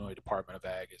 IDOA, the Illinois Department of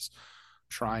Ag, is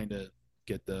trying to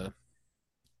get their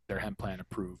hemp plan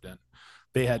approved, and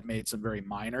they had made some very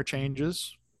minor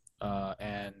changes,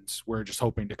 and we're just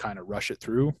hoping to kind of rush it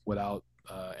through without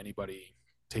anybody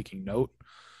taking note.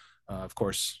 Of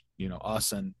course,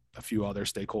 us and a few other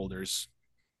stakeholders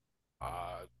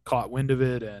caught wind of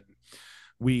it, and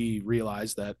we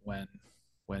realized that when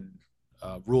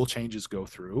rule changes go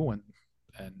through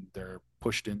and they're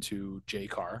pushed into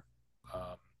JCAR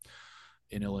um,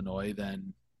 in Illinois,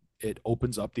 then it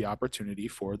opens up the opportunity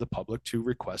for the public to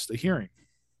request a hearing.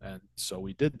 And so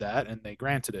we did that, and they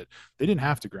granted it. They didn't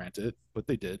have to grant it, but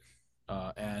they did.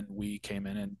 And we came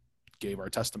in and gave our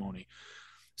testimony.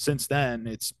 Since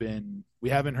then, we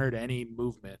haven't heard any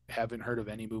movement, haven't heard of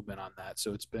any movement on that.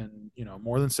 So it's been,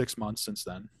 more than 6 months since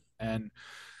then. And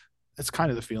that's kind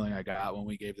of the feeling I got when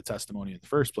we gave the testimony in the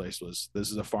first place. Was this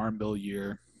is a farm bill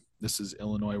year. This is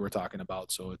Illinois we're talking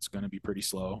about, so it's going to be pretty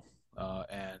slow.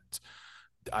 And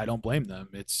I don't blame them.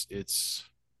 It's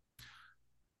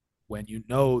when you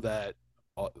know that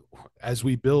as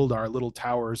we build our little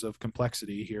towers of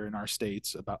complexity here in our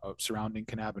states about surrounding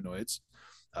cannabinoids,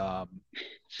 um,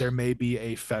 there may be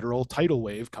a federal tidal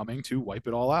wave coming to wipe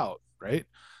it all out, right?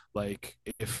 Like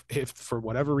if for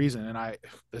whatever reason, and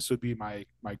this would be my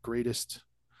greatest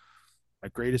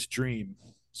dream,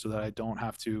 so that I don't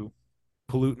have to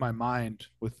pollute my mind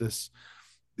with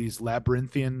these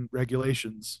labyrinthian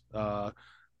regulations.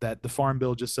 That the farm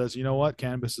bill just says, you know what,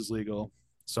 cannabis is legal.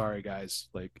 Sorry, guys,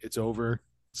 like it's over.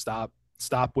 Stop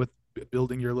with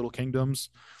building your little kingdoms,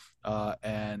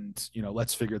 and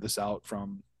let's figure this out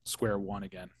from square one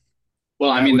again. Well,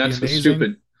 I That mean, would be that's the amazing.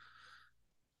 stupid,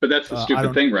 but that's the I stupid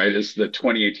don't. thing, right? Is the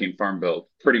 2018 Farm Bill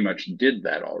pretty much did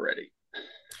that already.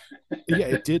 Yeah,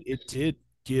 it did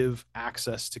give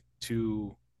access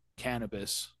to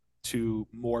cannabis to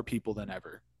more people than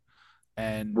ever.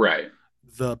 And Right.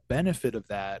 the benefit of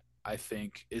that, I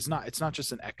think, is not it's not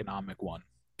just an economic one.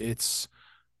 It's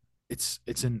it's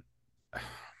an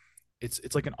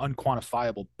it's like an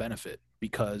unquantifiable benefit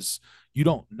because you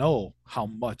don't know how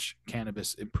much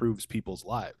cannabis improves people's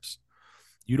lives.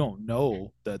 You don't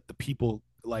know that the people,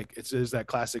 like, it's that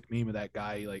classic meme of that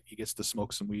guy, like he gets to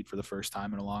smoke some weed for the first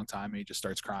time in a long time and he just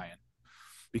starts crying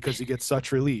because he gets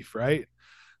such relief, right?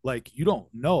 Like, you don't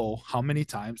know how many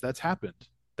times that's happened.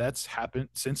 That's happened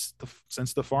since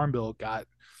the farm bill got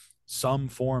some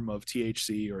form of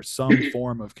THC or some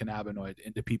form of cannabinoid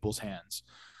into people's hands.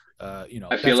 That's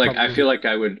I feel probably like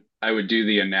I would do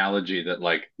the analogy that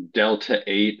like Delta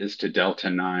 8 is to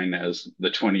Delta 9 as the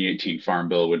 2018 Farm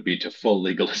Bill would be to full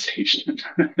legalization.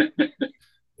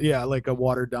 yeah, like a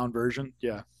watered down version.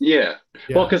 Yeah, Yeah.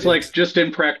 Well, yeah, because like it's just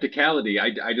in practicality,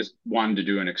 I just wanted to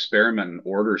do an experiment and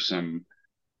order some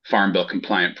Farm Bill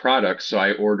compliant products. So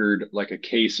I ordered like a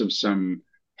case of some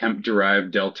hemp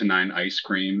derived Delta 9 ice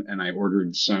cream and I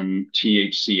ordered some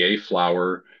THCA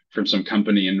flower from some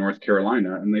company in North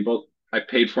Carolina. And I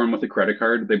paid for them with a credit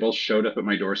card. They both showed up at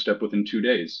my doorstep within 2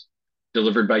 days,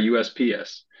 delivered by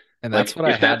USPS. And that's Like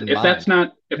what I had in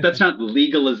mind. if that's not Right.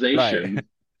 legalization,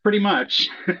 pretty much.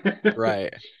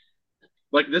 Right.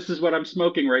 Like this is what I'm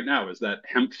smoking right now is that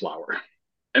hemp flower.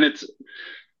 And it's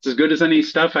as good as any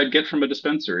stuff I'd get from a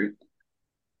dispensary.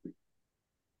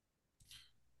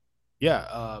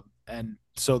 yeah, and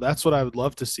so that's what I would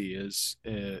love to see is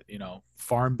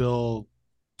Farm Bill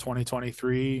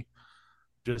 2023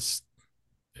 just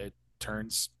it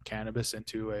turns cannabis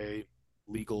into a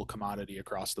legal commodity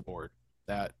across the board.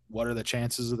 That what are the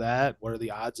chances of that? What are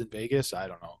the odds in Vegas? I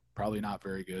don't know. Probably not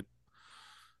very good.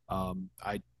 Um,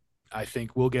 I I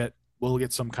think we'll get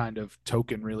some kind of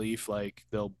token relief, like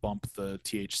they'll bump the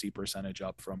THC percentage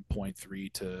up from zero point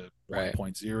 0.3 to Right.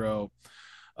 1.0,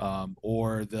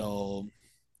 or they'll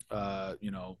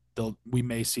we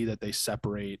may see that they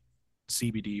separate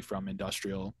CBD from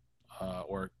industrial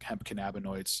or hemp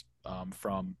cannabinoids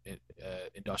from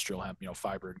industrial hemp,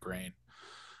 fiber and grain,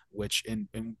 which in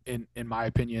my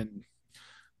opinion,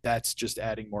 that's just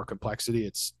adding more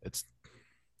complexity.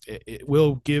 It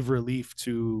will give relief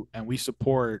to, and we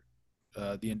support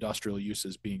the industrial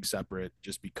uses being separate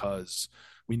just because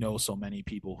we know so many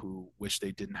people who wish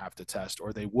they didn't have to test,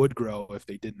 or they would grow if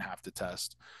they didn't have to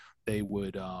test. They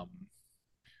would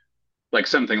Like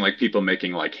something like people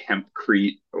making like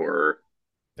hempcrete or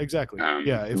exactly.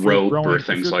 Yeah, rope or if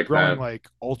things you're like growing that. like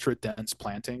ultra dense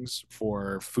plantings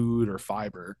for food or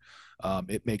fiber,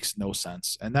 it makes no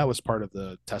sense. And that was part of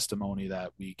the testimony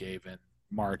that we gave in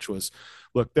March was,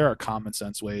 look, there are common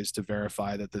sense ways to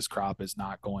verify that this crop is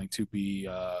not going to be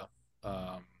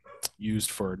used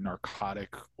for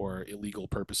narcotic or illegal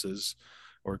purposes,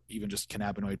 or even just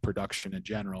cannabinoid production in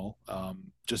general,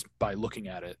 just by looking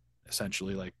at it.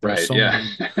 Essentially, like Right. Yeah.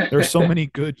 there's so many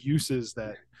good uses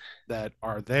that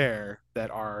are there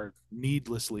that are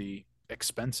needlessly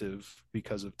expensive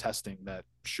because of testing that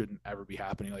shouldn't ever be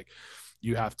happening. Like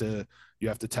you have to you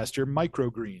have to test your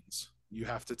microgreens, you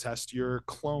have to test your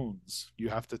clones, you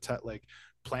have to test, like,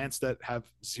 plants that have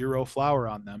zero flower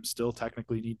on them still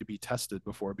technically need to be tested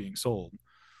before being sold.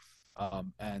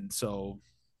 And so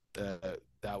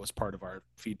that was part of our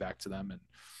feedback to them. And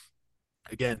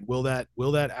again, will that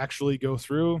actually go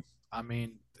through? I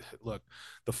mean, look,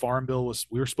 the farm bill was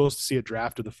we were supposed to see a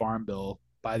draft of the farm bill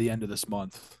by the end of this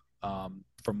month.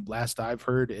 From last I've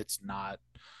heard, it's not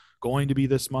going to be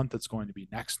this month. It's going to be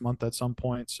next month at some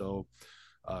point. So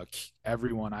I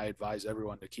advise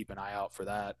everyone to keep an eye out for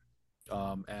that.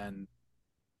 And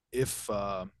if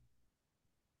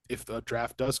if the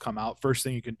draft does come out, first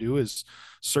thing you can do is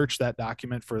search that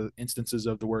document for instances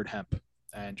of the word hemp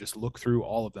and just look through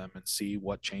all of them and see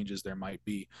what changes there might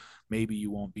be. Maybe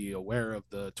you won't be aware of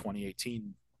the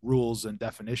 2018 rules and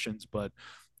definitions, but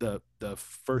the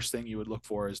first thing you would look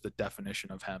for is the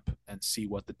definition of hemp and see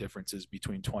what the difference is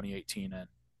between 2018 and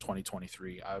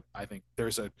 2023. I think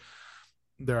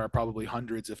there are probably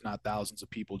hundreds, if not thousands, of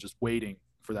people just waiting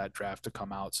for that draft to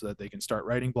come out so that they can start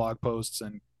writing blog posts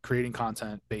and creating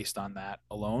content based on that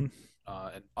alone,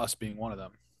 and us being one of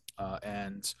them.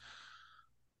 And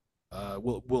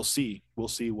we'll see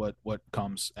what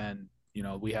comes. And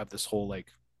we have this whole like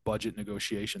budget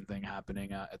negotiation thing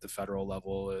happening at the federal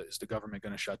level. Is the government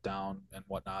going to shut down and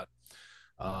whatnot?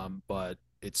 But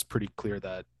it's pretty clear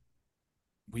that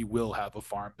we will have a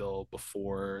farm bill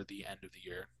before the end of the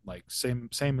year. Like same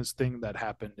as thing that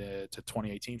happened to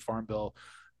 2018 farm bill.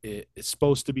 It's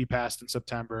supposed to be passed in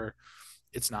September.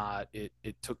 It's not. It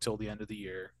took till the end of the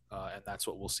year, and that's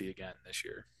what we'll see again this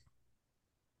year.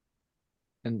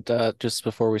 And just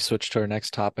before we switch to our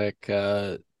next topic,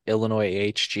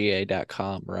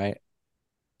 IllinoisHGA.com, right?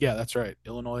 Yeah, that's right.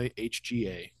 Illinois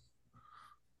HGA.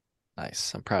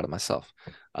 Nice. I'm proud of myself.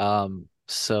 I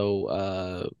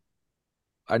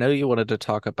know you wanted to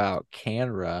talk about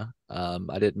Canra.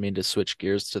 I didn't mean to switch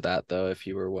gears to that though, if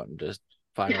you were wanting to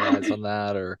finalize on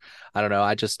that, or I don't know.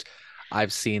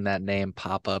 I've seen that name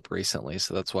pop up recently,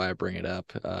 so that's why I bring it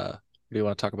up. What do you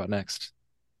want to talk about next?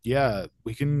 Yeah,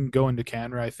 we can go into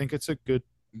Canra. I think it's a good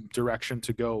direction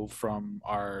to go from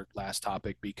our last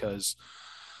topic because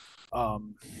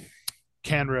um,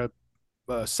 Canra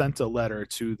sent a letter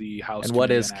to the House And what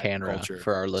Committee is on Canra Agriculture.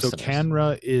 for our So listeners?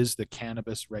 CANRA is the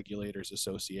Cannabis Regulators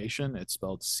Association. It's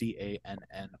spelled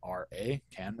CANNRA,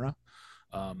 CANRA.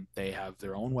 They have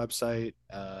their own website,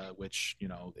 which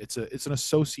it's an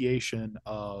association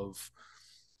of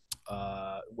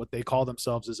what they call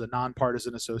themselves is a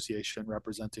nonpartisan association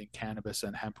representing cannabis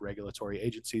and hemp regulatory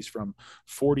agencies from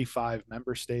 45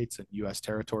 member states and U.S.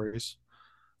 territories.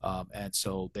 And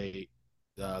so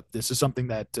this is something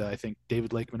that I think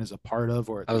David Lakeman is a part of,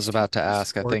 or at I was least about to he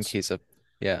ask. I think supports. he's a,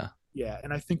 yeah. Yeah,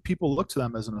 and I think people look to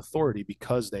them as an authority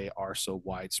because they are so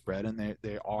widespread and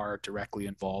they are directly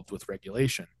involved with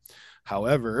regulation.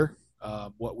 However,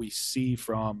 what we see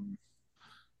from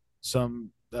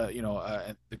some the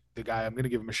guy I'm going to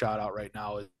give him a shout out right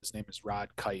now. His name is Rod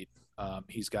Kite.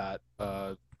 He's got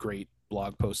a great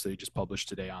blog post that he just published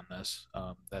today on this.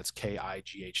 That's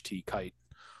KIGHT Kite.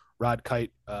 Rod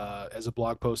Kite has a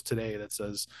blog post today that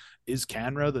says, "Is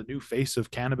Canra the new face of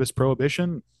cannabis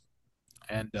prohibition?"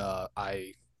 And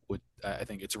I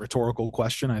think it's a rhetorical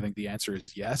question. I think the answer is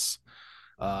yes.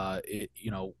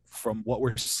 From what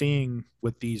we're seeing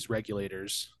with these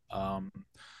regulators,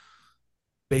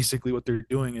 basically what they're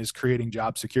doing is creating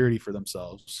job security for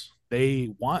themselves. They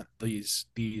want these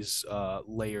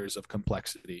layers of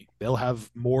complexity. They'll have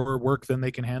more work than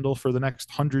they can handle for the next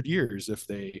 100 years if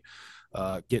they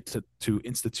get to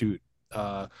institute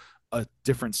a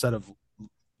different set of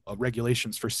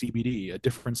regulations for CBD, a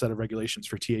different set of regulations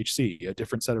for THC, a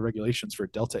different set of regulations for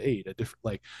Delta 8, a different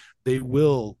like they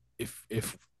will if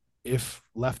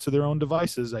left to their own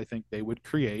devices, I think they would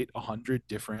create 100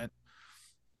 different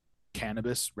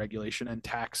cannabis regulation and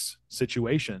tax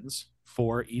situations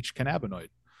for each cannabinoid.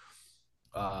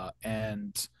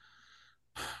 And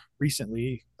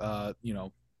recently,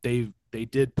 they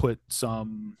did put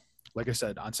some. Like I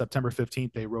said, on September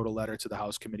 15th, they wrote a letter to the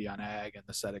House Committee on Ag and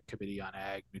the Senate Committee on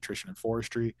Ag, Nutrition, and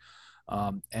Forestry,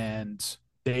 and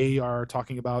they are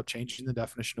talking about changing the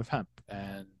definition of hemp.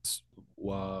 And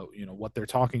what they're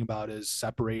talking about is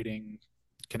separating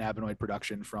cannabinoid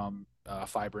production from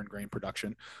fiber and grain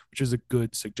production, which is a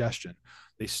good suggestion.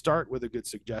 They start with a good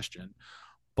suggestion,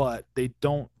 but they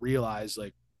don't realize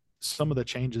like some of the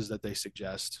changes that they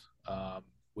suggest,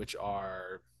 which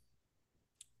are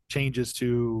changes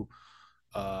to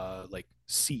like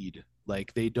seed.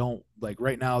 Like they don't like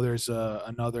right now. There's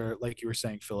another like you were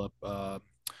saying, Philip.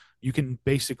 You can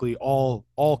basically all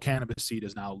cannabis seed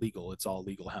is now legal. It's all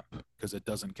legal hemp because it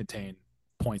doesn't contain zero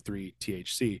point 0.3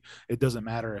 THC. It doesn't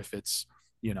matter if it's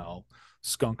you know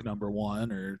skunk number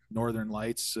one or northern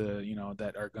lights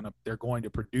they're going to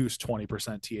produce 20%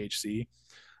 THC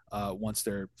once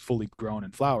they're fully grown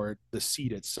and flowered. The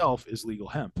seed itself is legal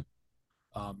hemp.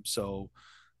 So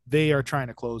they are trying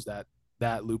to close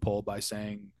that loophole by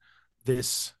saying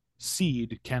this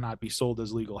seed cannot be sold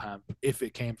as legal hemp if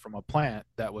it came from a plant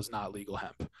that was not legal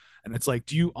hemp. And it's like,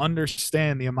 do you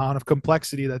understand the amount of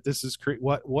complexity that this is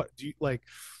what do you like?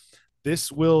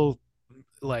 This will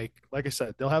like I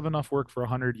said, they'll have enough work for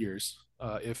 100 years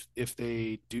if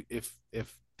they do if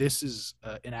this is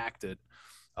enacted.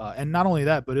 And not only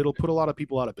that, but it'll put a lot of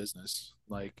people out of business.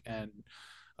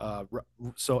 Uh,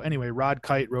 so anyway, Rod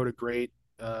Kite wrote a great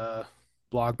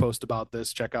blog post about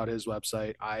this. Check out his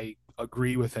website. I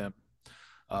agree with him.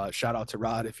 Shout out to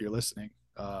Rod if you're listening.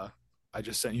 I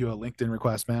just sent you a LinkedIn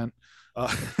request, man.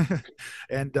 Uh,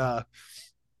 and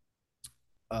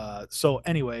so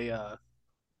anyway, I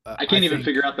I can't even think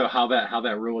figure out though how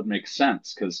that rule would make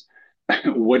sense because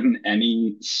wouldn't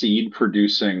any seed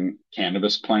producing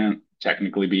cannabis plant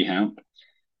technically be hemp?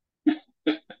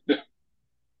 Like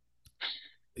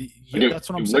yeah, it, that's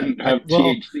what it I'm saying. wouldn't have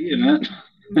Well, THC in it.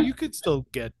 you could still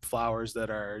get flowers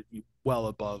that are well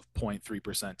above 0.3%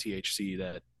 THC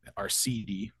that are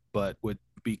seedy, but would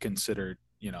be considered,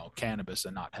 cannabis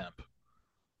and not hemp.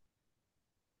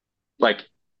 Like,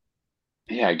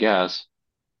 yeah, I guess.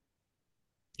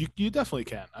 You definitely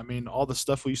can. I mean, all the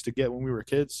stuff we used to get when we were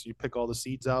kids, you pick all the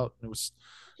seeds out, and it was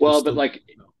Well, but still, like,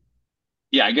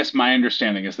 yeah, I guess my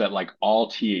understanding is that like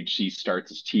all THC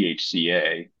starts as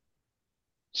THCA.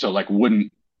 So like,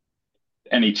 wouldn't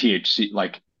any THC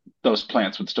like those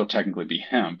plants would still technically be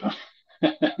hemp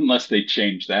unless they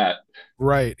change that.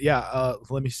 Right. Yeah.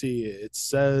 Let me see. It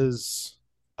says,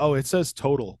 oh, it says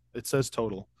total. It says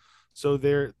total. So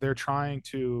they're trying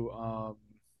to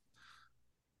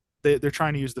they're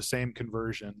trying to use the same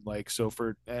conversion. Like so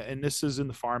for and this is in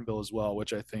the farm bill as well,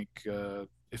 which I think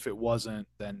if it wasn't,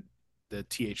 then the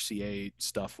THCA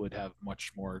stuff would have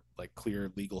much more like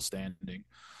clear legal standing.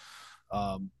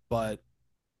 But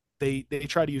they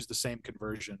try to use the same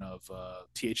conversion of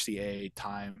THCA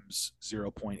times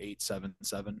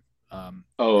 0.877,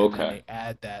 Oh, and then okay. they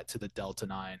add that to the delta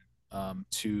 9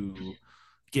 to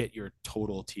get your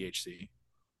total THC.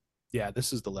 Yeah,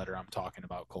 this is the letter I'm talking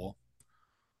about, Cole.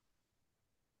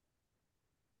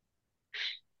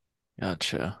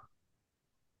 Gotcha.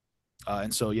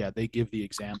 And so, yeah, they give the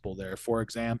example there. For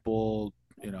example,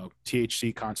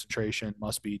 THC concentration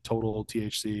must be total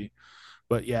THC.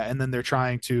 But yeah, and then they're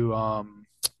trying to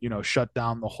shut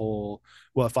down the whole,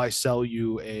 well, if I sell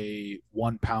you a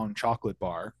 1 pound chocolate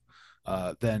bar,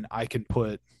 then I can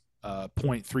put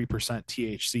 0.3%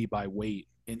 THC by weight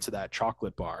into that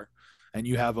chocolate bar, and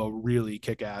you have a really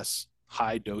kick-ass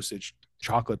high dosage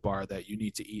chocolate bar that you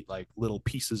need to eat like little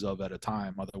pieces of at a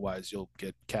time, otherwise you'll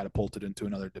get catapulted into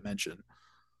another dimension.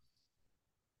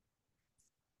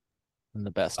 In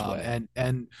the best way.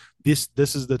 And this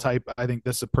is the type, I think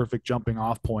this is a perfect jumping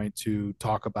off point to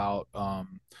talk about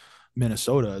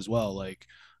Minnesota as well. Like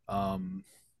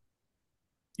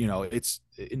it's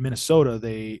in Minnesota,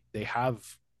 they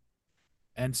have,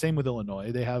 and same with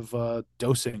Illinois, they have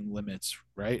dosing limits,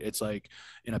 right? It's like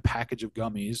in a package of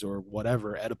gummies or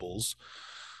whatever edibles,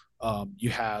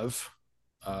 you have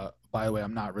by the way,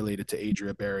 I'm not related to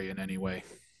Adria Berry in any way.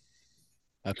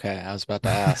 Okay, I was about to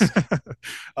ask. Is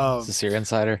um, this your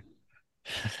insider?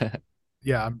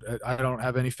 yeah, I don't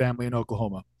have any family in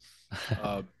Oklahoma,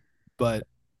 uh, but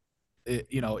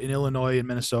in Illinois and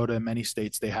Minnesota and many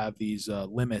states, they have these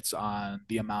limits on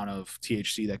the amount of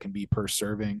THC that can be per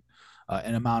serving,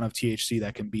 and amount of THC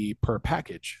that can be per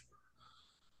package.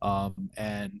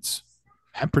 And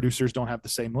hemp producers don't have the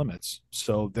same limits,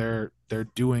 so they're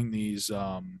doing these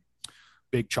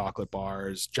big chocolate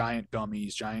bars, giant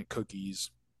gummies, giant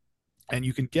cookies, and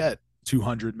you can get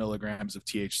 200 milligrams of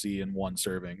THC in one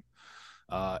serving.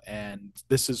 And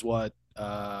this is what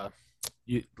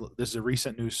this is a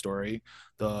recent news story.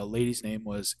 The lady's name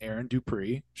was Erin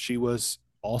Dupree. She was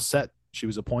all set. She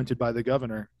was appointed by the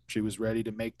governor. She was ready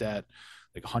to make that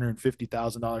like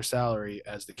 $150,000 salary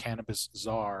as the cannabis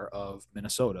czar of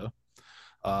Minnesota.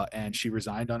 And she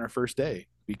resigned on her first day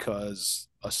because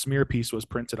a smear piece was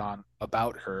printed on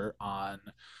about her on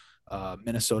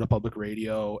Minnesota Public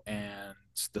Radio and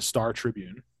the Star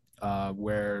Tribune,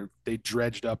 where they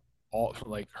dredged up all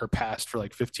like her past for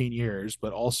like 15 years,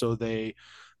 but also they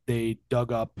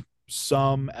dug up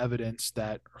some evidence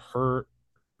that her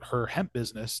hemp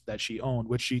business that she owned,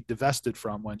 which she divested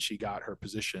from when she got her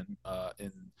position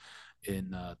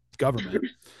in government.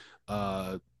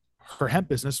 Uh, her hemp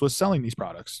business was selling these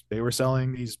products. They were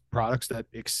selling these products that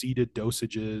exceeded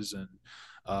dosages and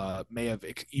may have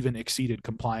even exceeded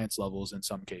compliance levels in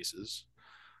some cases.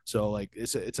 So like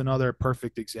it's another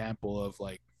perfect example of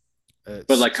like But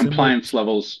similar. like compliance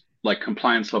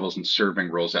levels and serving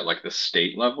rules at like the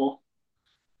state level.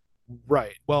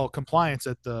 Right. Well, compliance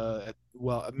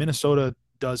well, Minnesota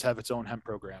does have its own hemp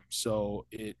program, so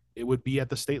it would be at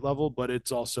the state level, but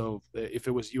it's also, if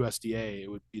it was USDA, it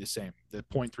would be the same, the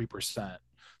 0.3%.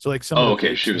 So like some of Oh, the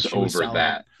okay. She vapes that was she was over selling,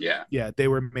 that. Yeah. yeah, they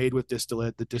were made with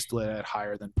distillate. The distillate at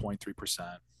higher than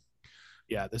 0.3%.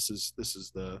 Yeah, this is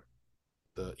the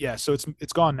yeah, so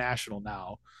it's gone national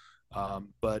now.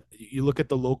 But you look at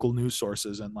the local news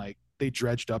sources and like they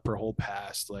dredged up her whole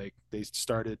past. Like they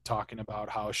started talking about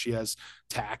how she has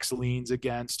tax liens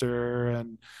against her,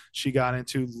 and she got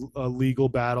into legal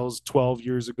battles 12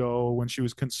 years ago when she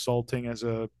was consulting as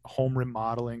a home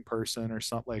remodeling person or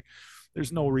something. Like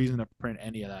there's no reason to print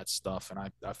any of that stuff,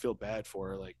 and I feel bad for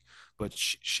her. Like, but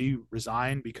she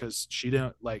resigned because she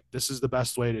didn't like, this is the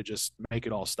best way to just make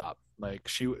it all stop. Like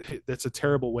that's a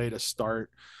terrible way to start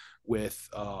with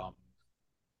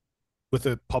with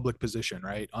a public position,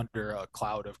 right, under a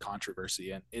cloud of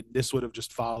controversy, and this would have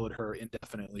just followed her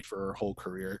indefinitely for her whole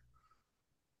career.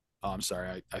 Oh, I'm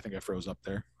sorry, I think I froze up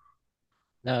there.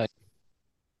 No.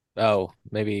 Oh,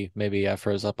 maybe I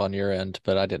froze up on your end,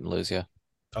 but I didn't lose you.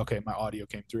 Okay, my audio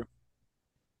came through.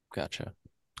 Gotcha.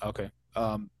 Okay.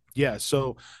 Yeah,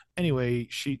 so anyway,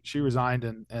 she resigned,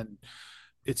 and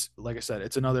it's like I said,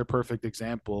 it's another perfect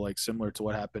example, like similar to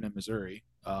what happened in Missouri,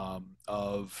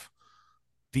 of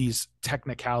these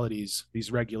technicalities, these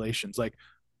regulations. Like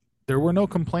there were no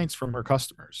complaints from her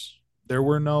customers. There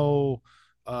were no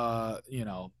you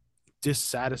know,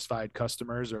 dissatisfied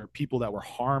customers or people that were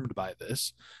harmed by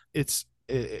this.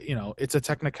 You know, it's a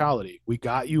technicality. We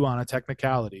got you on a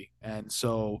technicality, and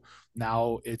so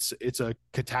now it's a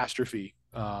catastrophe.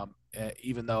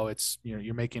 Even though it's, you know,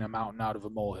 you're making a mountain out of a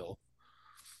molehill.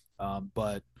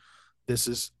 But this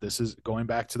is going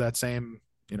back to that same,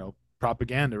 you know,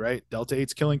 propaganda, right? Delta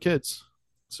 8's killing kids.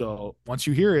 So once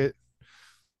you hear it,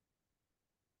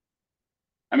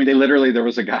 I mean, they literally, there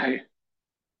was a guy,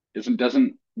 isn't,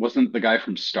 doesn't, wasn't the guy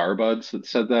from Starbuds that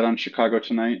said that on Chicago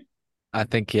Tonight? I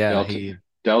think, yeah, Delta, he,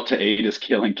 Delta 8 is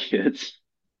killing kids.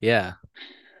 yeah,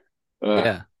 Ugh.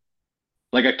 yeah,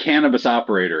 Like a cannabis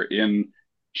operator in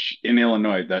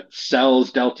Illinois that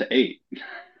sells Delta 8.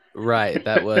 right.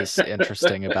 That was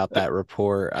interesting about that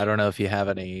report. I don't know if you have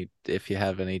any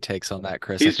takes on that,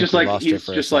 Chris. I think we lost you He's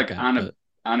for a just like second, but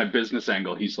on a business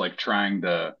angle, he's like trying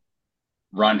to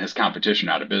run his competition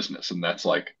out of business. And that's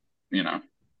like, you know,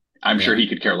 I'm sure yeah. he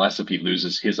could care less if he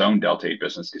loses his own Delta 8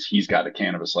 business because he's got a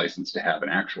cannabis license to have an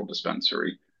actual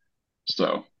dispensary.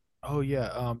 So oh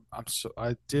yeah,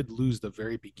 I did lose the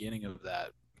very beginning of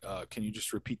that. Can you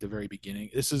just repeat the very beginning?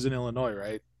 This is in Illinois,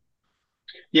 right?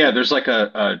 yeah, there's like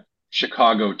a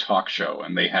Chicago talk show,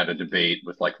 and they had a debate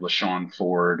with like LaShawn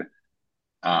Ford,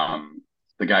 um,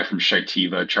 the guy from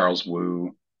Shitiva, Charles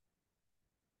Wu,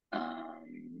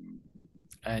 um,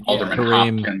 And yeah, Alderman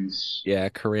Kareem, Hopkins. yeah,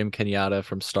 Kareem Kenyatta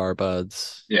from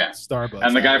Starbuds. Yeah. And Starbucks, the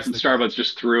that guy was from the guy. Starbucks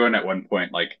just threw in at one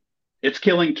point, like, it's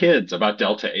killing kids about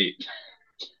Delta 8.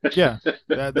 Yeah,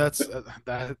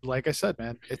 that. Like I said,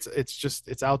 man, it's just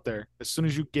it's out there. As soon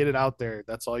as you get it out there,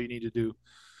 that's all you need to do.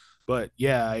 But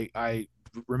yeah, I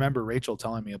remember Rachel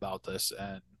telling me about this,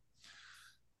 and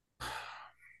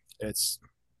it's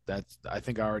that I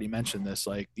think I already mentioned this.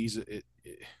 Like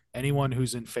anyone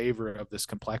who's in favor of this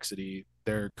complexity,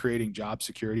 they're creating job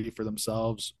security for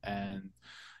themselves, and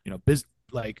you know,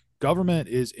 like government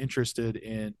is interested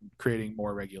in creating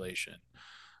more regulation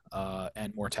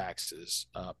and more taxes.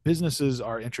 Businesses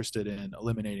are interested in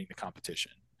eliminating the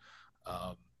competition.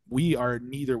 Um, we are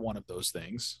neither one of those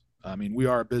things. I mean, we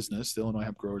are a business. The Illinois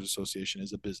Hemp Growers Association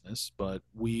is a business, but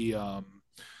we don't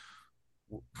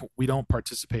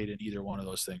participate in either one of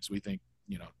those things. We think,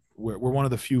 you know, we're one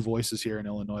of the few voices here in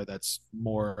Illinois that's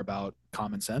more about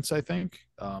common sense, I think,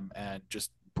 and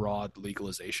just broad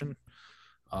legalization,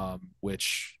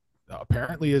 which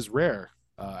apparently is rare.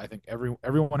 I think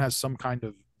everyone has some kind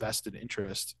of vested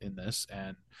interest in this,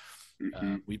 and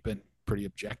Hmm. we've been pretty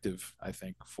objective, I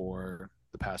think, for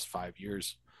the past 5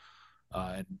 years.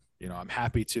 And you know, I'm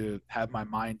happy to have my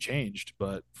mind changed,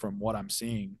 but from what I'm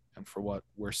seeing and for what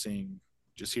we're seeing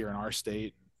just here in our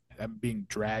state, and being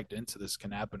dragged into this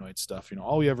cannabinoid stuff, you know,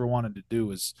 all we ever wanted to do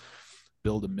was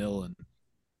build a mill and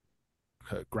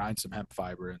grind some hemp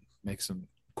fiber and make some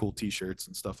cool T-shirts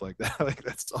and stuff like that. Like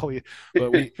that's all we.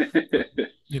 But we, but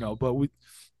you know, but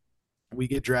we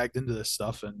get dragged into this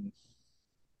stuff, and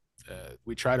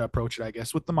we try to approach it, I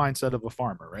guess, with the mindset of a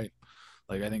farmer, right?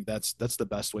 Like I think that's the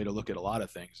best way to look at a lot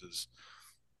of things is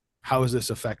how is this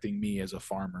affecting me as a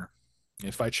farmer?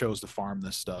 If I chose to farm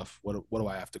this stuff, what do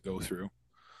I have to go through?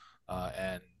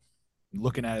 And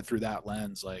looking at it through that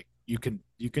lens, like you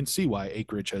can see why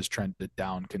acreage has trended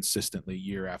down consistently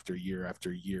year after year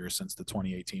after year since the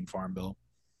 2018 Farm Bill.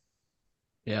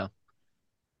 Yeah.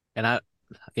 And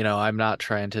I'm not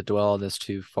trying to dwell on this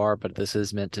too far, but this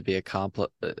is meant to be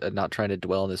a not trying to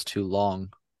dwell on this too long.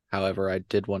 However, I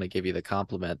did want to give you the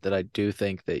compliment that I do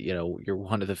think that, you're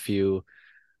one of the few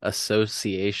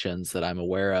associations that I'm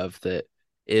aware of that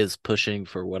is pushing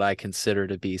for what I consider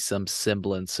to be some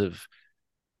semblance of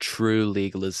true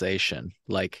legalization.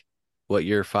 Like what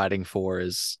you're fighting for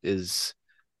is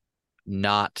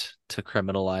not to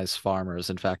criminalize farmers.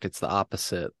 In fact, it's the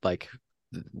opposite. Like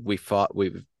we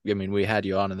had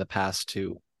you on in the past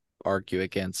to argue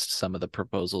against some of the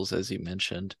proposals as you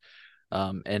mentioned.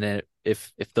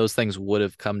 If those things would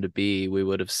have come to be, we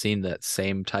would have seen that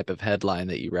same type of headline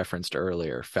that you referenced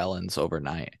earlier, felons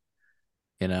overnight,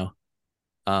 you know?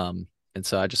 And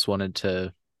so I just wanted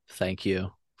to thank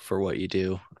you for what you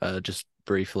do, just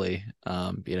briefly,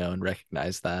 and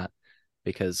recognize that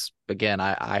because again,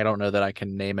 I don't know that I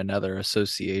can name another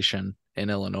association in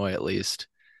Illinois at least.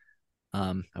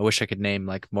 I wish I could name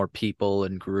like more people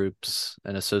and groups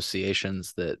and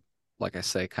associations that, like I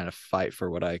say, kind of fight for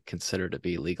what I consider to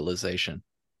be legalization,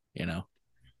 you know?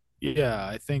 Yeah,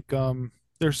 I think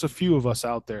there's a few of us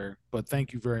out there, but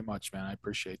thank you very much, man. I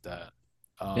appreciate that.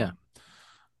 Yeah. Um,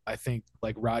 I think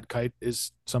like Rod Kite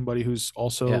is somebody who's Yeah.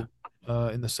 also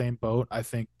in the same boat. I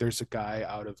think there's a guy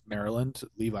out of Maryland,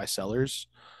 Levi Sellers,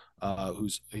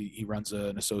 he runs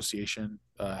an association,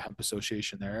 hemp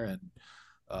association there, and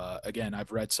Again,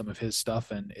 I've read some of his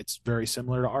stuff, and it's very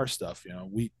similar to our stuff.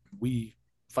 We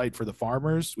fight for the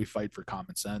farmers, we fight for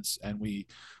common sense, and we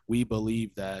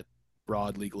believe that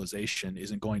broad legalization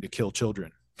isn't going to kill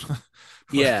children. Like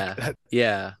Yeah, that.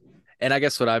 yeah. And I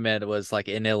guess what I meant was like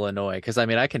in Illinois, because I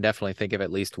mean I can definitely think of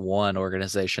at least one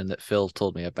organization that Phil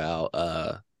told me about,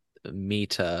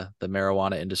 MITA, the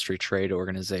Marijuana Industry Trade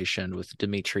Organization with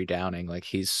Dimitri Downing. Like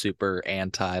he's super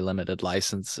limited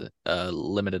licenses.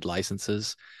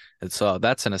 And so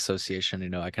that's an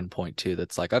association, I can point to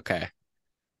that's like, okay,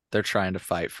 they're trying to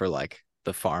fight for like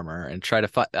the farmer and try to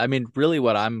fight. I mean, really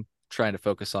what I'm trying to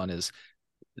focus on is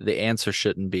the answer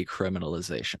shouldn't be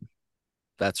criminalization.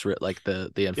 Like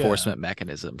the Yeah. enforcement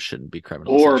mechanism shouldn't be or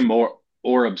criminalization. more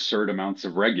or absurd amounts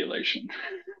of regulation.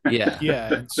 Yeah,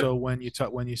 Yeah, and so when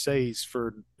you say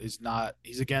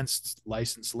he's against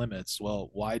license limits, well,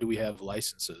 why do we have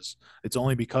licenses? It's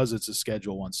only because it's a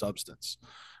Schedule One substance.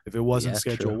 If it wasn't yeah,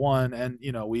 true. Schedule One, and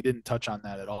we didn't touch on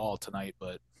that at all tonight,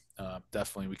 but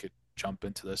definitely we could jump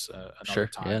into this another Sure.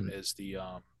 Yeah. time. Is the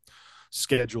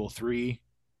Schedule Three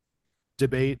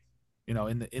debate.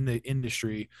 In the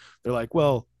industry, they're like,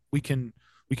 well, we can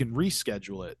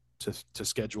reschedule it to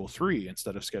Schedule Three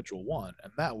instead of Schedule One,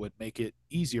 and that would make it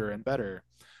easier and better.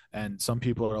 And some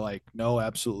people are like, no,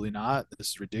 absolutely not.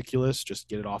 This is ridiculous. Just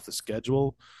get it off the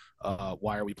schedule.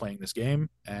 Why are we playing this game?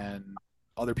 And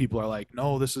other people are like,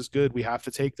 no, this is good. We have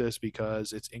to take this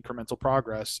because it's incremental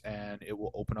progress and it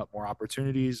will open up more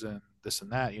opportunities and this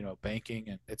and that, banking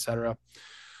and etc.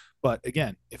 But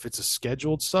again, if it's a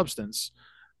scheduled substance,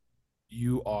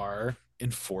 you are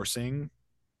enforcing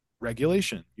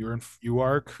regulation. You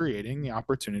are creating the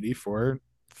opportunity for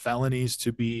felonies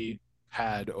to be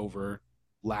had over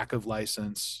lack of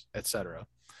license, etc.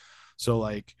 So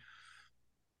like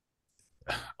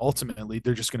ultimately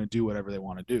they're just going to do whatever they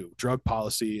want to do. Drug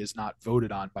policy is not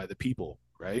voted on by the people,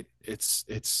 right?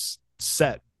 It's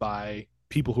set by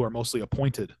people who are mostly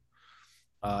appointed,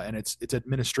 and it's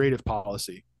administrative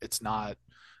policy. It's not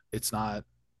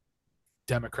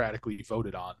democratically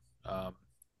voted on. Um,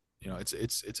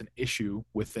 it's an issue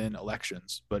within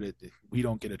elections, but we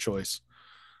don't get a choice.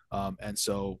 And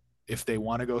so if they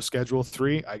want to go Schedule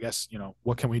Three, I guess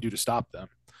what can we do to stop them?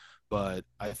 But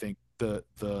I think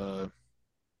the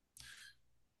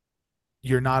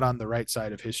you're not on the right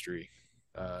side of history.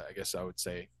 I guess I would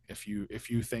say if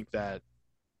you think that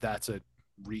that's a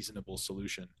reasonable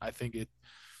solution. I think it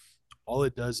all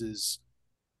it does is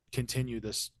continue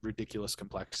this ridiculous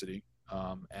complexity,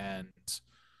 and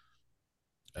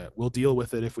we'll deal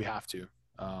with it if we have to.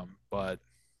 But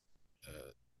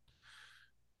uh,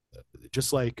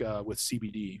 just like with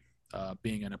CBD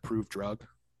being an approved drug,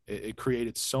 it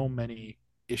created so many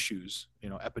issues.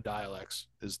 Epidiolex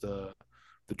is the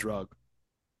drug.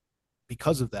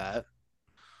 Because of that,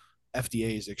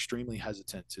 FDA is extremely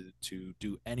hesitant to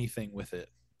do anything with it,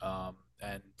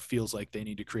 and feels like they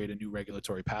need to create a new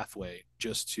regulatory pathway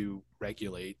just to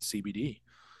regulate CBD,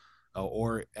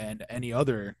 and any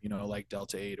other, like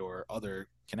Delta 8 or other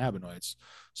cannabinoids.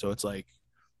 So it's like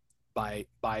by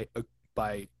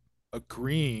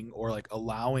agreeing or like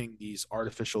allowing these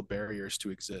artificial barriers to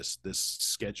exist, this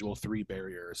Schedule 3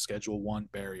 barrier, Schedule 1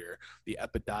 barrier, the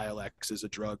Epidiolex is a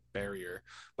drug barrier,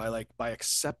 by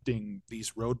accepting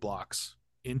these roadblocks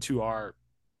into our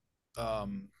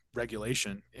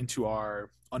regulation, into our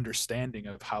understanding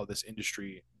of how this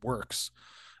industry works,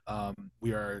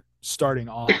 we are starting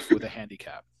off with a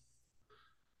handicap.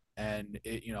 And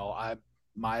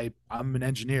I'm an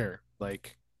engineer.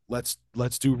 Like, let's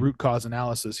do root cause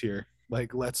analysis here.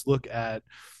 Like, let's look at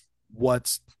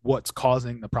what's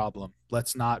causing the problem.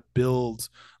 Let's not build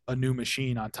a new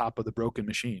machine on top of the broken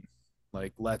machine.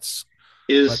 Like,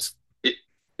 Is let's it,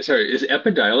 sorry, is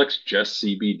Epidiolex just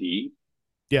CBD?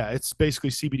 yeah, it's basically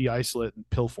CBD isolate in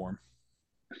pill form.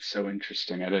 That's so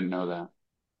interesting. I didn't know that.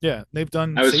 Yeah, they've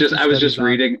done I was just safety I was just studies on.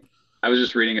 reading I was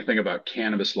just reading a thing about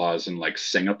cannabis laws in like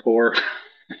Singapore,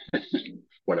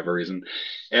 whatever reason.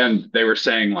 And they were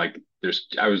saying like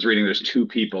I was reading there's two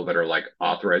people that are like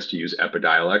authorized to use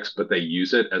Epidiolex, but they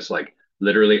use it as like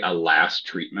literally a last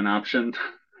treatment option.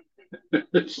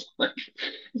 It's like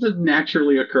it's a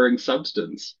naturally occurring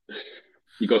substance.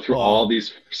 You go through all Well,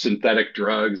 these synthetic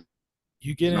drugs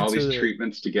you get and all into these the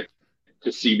treatments to get to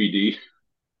CBD.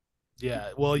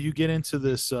 yeah, well, you get into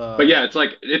this. But yeah, it's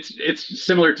like it's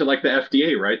similar to like the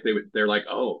FDA, right? They're like,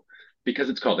 oh, because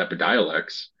it's called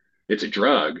Epidiolex, it's a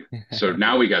drug. So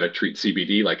now we got to treat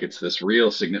CBD like it's this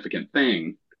real significant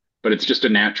thing, but it's just a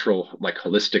natural, like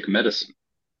holistic medicine.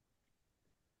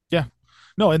 Yeah,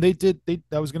 no, and they did.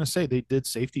 I was gonna say they did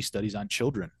safety studies on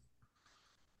children.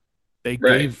 They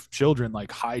Right. gave children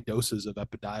like high doses of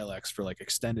Epidiolex for like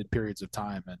extended periods of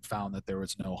time and found that there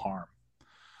was no harm.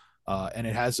 And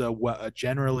it has a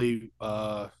generally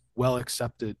well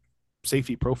accepted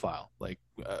safety profile. Like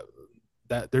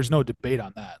that, there's no debate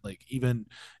on that. Like even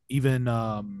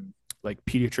like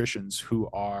pediatricians who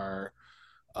are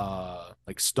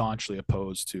like staunchly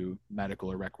opposed to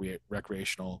medical or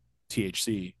recreational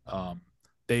THC,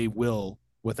 they will,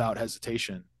 without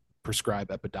hesitation, prescribe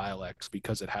Epidiolex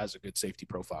because it has a good safety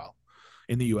profile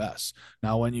in the U.S.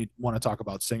 Now, when you want to talk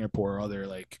about Singapore or other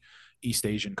like East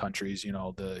Asian countries,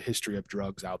 the history of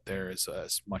drugs out there is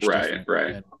much Right. different,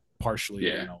 Right. and partially,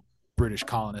 Yeah. British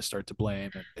colonists are to blame,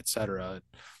 and et cetera.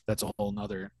 That's a whole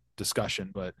nother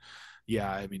discussion, but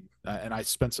yeah, I mean, and I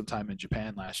spent some time in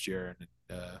Japan last year, and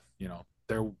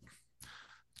there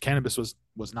cannabis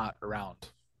was not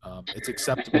around. It's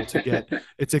acceptable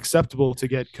to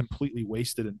get completely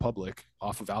wasted in public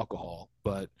off of alcohol,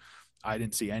 but I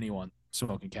didn't see anyone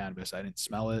smoking cannabis. I didn't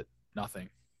smell it. Nothing.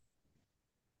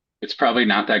 It's probably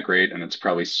not that great and it's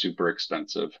probably super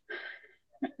expensive.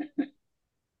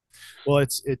 Well,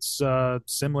 it's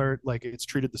similar. Like it's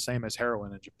treated the same as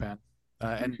heroin in Japan,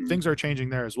 and Hmm. things are changing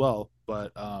there as well.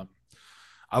 But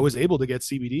I was able to get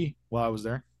CBD while I was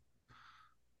there.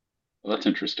 Well, that's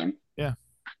interesting. Yeah,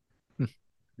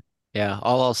 Yeah,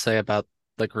 all I'll say about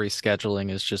like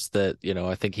rescheduling is just that,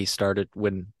 I think he started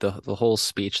when the whole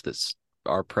speech that's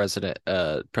our President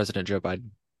Joe Biden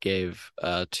gave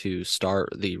to start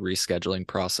the rescheduling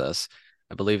process.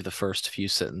 I believe the first few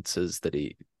sentences that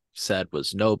he said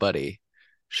was nobody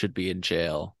should be in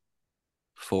jail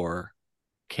for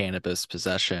cannabis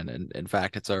possession, and in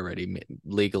fact it's already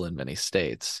legal in many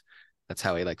states. That's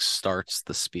how he like starts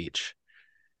the speech.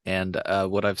 And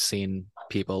what I've seen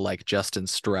people like Justin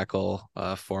Streckle,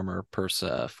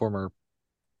 former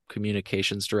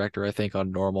communications director, I think,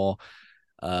 on Normal,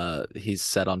 he's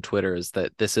said on Twitter is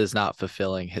that this is not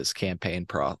fulfilling his campaign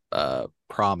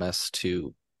promise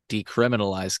to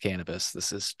decriminalize cannabis.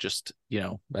 This is just,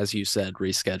 as you said,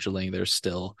 rescheduling. There's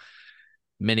still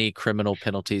many criminal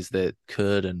penalties that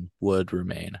could and would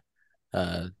remain,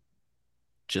 uh,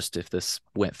 just if this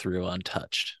went through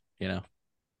untouched. So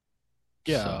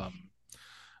yeah.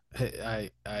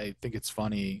 I think it's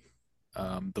funny,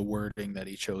 the wording that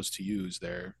he chose to use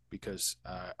there, because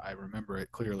I remember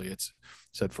it clearly. It's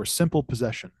said for simple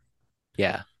possession,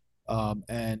 yeah,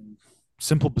 and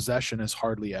simple possession is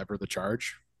hardly ever the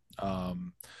charge.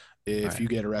 Um, if right. you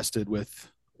get arrested with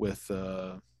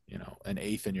an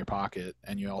eighth in your pocket,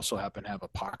 and you also happen to have a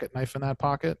pocket knife in that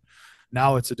pocket,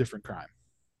 now it's a different crime.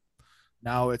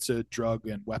 Now it's a drug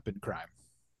and weapon crime.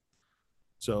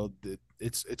 So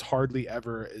it's hardly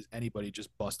ever is anybody just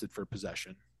busted for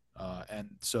possession. And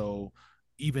so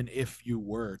even if you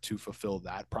were to fulfill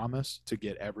that promise to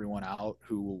get everyone out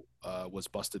who was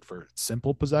busted for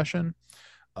simple possession,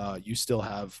 you still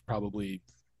have probably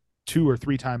two or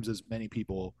three times as many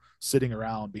people sitting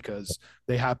around because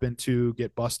they happened to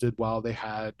get busted while they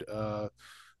had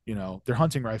their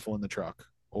hunting rifle in the truck,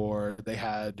 or they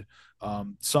had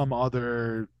some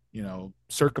other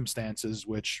circumstances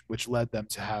which led them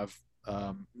to have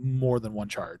more than one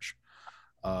charge,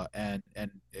 and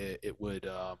it would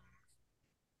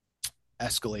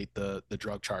escalate the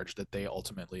drug charge that they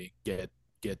ultimately get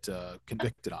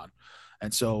convicted on.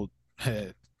 And so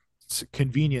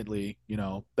conveniently,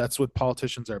 that's what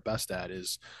politicians are best at,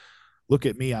 is look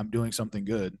at me, I'm doing something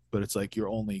good, but it's like you're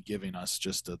only giving us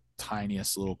just the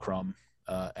tiniest little crumb.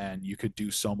 And you could do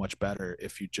so much better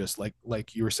if you just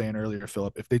like you were saying earlier,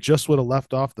 Philip, if they just would have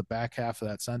left off the back half of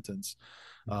that sentence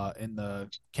in the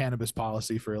cannabis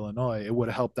policy for Illinois, it would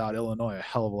have helped out Illinois a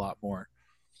hell of a lot more.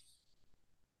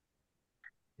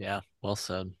 Yeah, well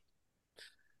said.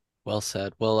 Well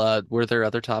said. Well, were there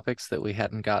other topics that we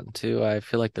hadn't gotten to? I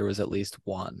feel like there was at least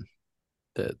one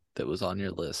that was on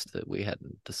your list that we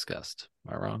hadn't discussed.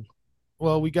 Am I wrong?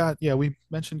 Well, we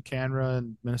mentioned Canada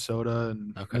and Minnesota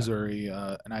and Okay. Missouri,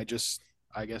 and I guess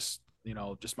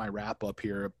just my wrap up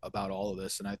here about all of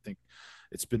this, and I think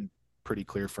it's been pretty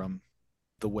clear from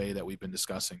the way that we've been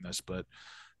discussing this, but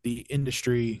the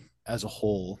industry as a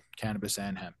whole, cannabis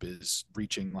and hemp, is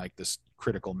reaching like this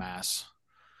critical mass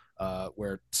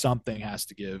where something has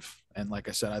to give. And like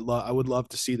I said, I would love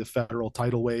to see the federal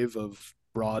tidal wave of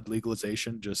broad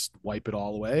legalization just wipe it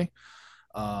all away.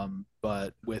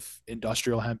 But with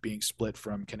industrial hemp being split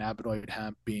from cannabinoid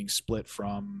hemp, being split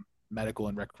from medical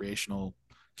and recreational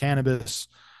cannabis,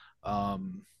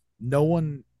 no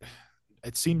one,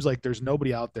 it seems like there's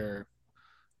nobody out there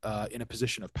in a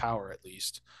position of power, at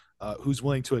least, who's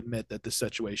willing to admit that this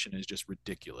situation is just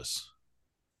ridiculous.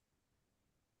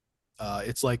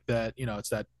 It's like that, it's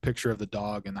that picture of the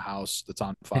dog in the house that's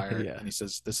on fire, Yeah, and he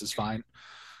says, "This is fine."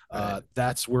 right.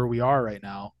 That's where we are right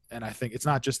now, and I think it's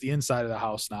not just the inside of the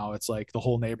house now; it's like the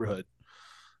whole neighborhood,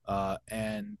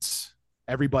 and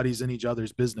everybody's in each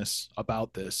other's business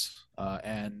about this.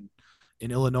 And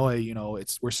in Illinois,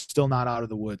 we're still not out of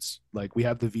the woods. Like, we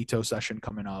have the veto session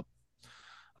coming up,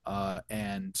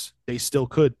 and they still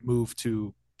could move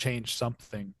to change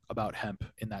something about hemp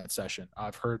in that session.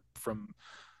 I've heard from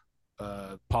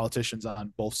politicians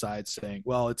on both sides saying,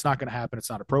 well, it's not going to happen. It's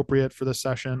not appropriate for this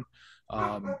session.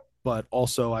 But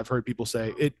also, I've heard people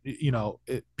say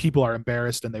people are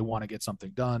embarrassed and they want to get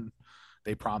something done.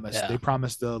 Yeah. They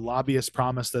promised, the lobbyists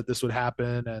promised that this would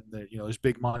happen, and that, there's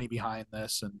big money behind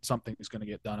this, and something is going to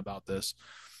get done about this.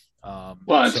 Well,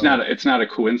 So it's not a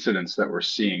coincidence that we're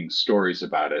seeing stories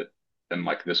about it and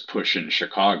like this push in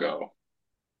Chicago.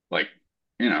 Like,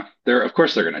 they're of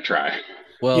course they're going to try.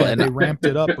 Well, yeah, and they ramped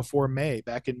it up before May.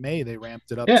 Back in May, they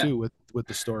ramped it up Yeah. too with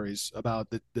the stories about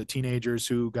the teenagers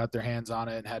who got their hands on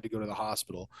it and had to go to the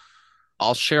hospital.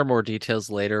 I'll share more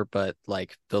details later, but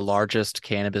like the largest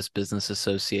cannabis business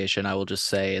association, I will just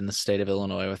say in the state of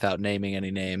Illinois without naming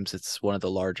any names, it's one of the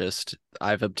largest.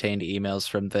 I've obtained emails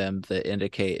from them that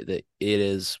indicate that it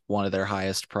is one of their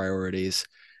highest priorities.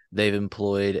 They've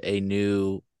employed a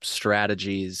new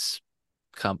strategies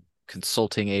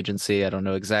consulting agency. I don't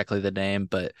know exactly the name,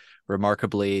 but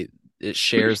remarkably, it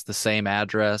shares the same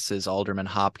address as Alderman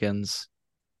Hopkins.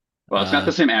 Well, it's not the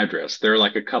Uh, same address. They're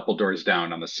like a couple doors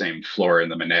down on the same floor in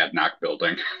the Monadnock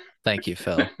building. Thank you,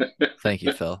 Phil. Thank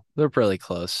you, Phil. They're really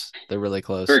close. They're really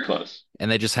close. Very close. And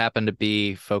they just happen to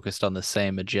be focused on the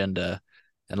same agenda.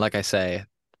 And like I say,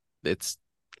 it's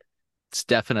it's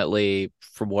definitely,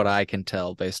 from what I can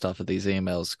tell based off of these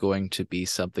emails, going to be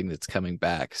something that's coming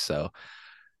back. So,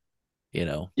 you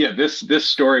know, Yeah, this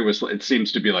story was it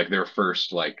seems to be like their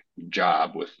first like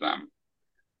job with them.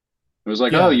 It was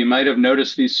like, oh, Yeah, you might have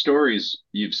noticed these stories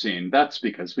you've seen. That's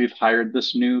because we've hired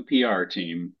this new PR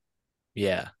team.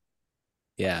 yeah.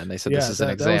 Yeah. And they said this yeah, is an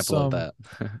that was example of that.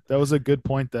 that was a good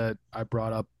point that I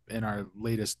brought up in our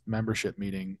latest membership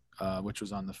meeting, which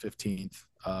was on the 15th.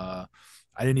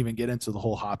 I didn't even get into the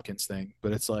whole Hopkins thing,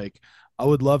 but it's like, I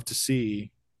would love to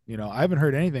see, I haven't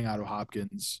heard anything out of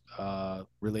Hopkins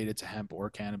related to hemp or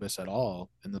cannabis at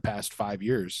all in the past 5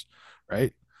 years,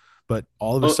 right? But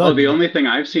all of a The sudden, only thing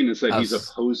I've seen is that I he's was,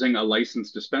 opposing a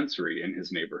licensed dispensary in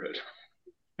his neighborhood.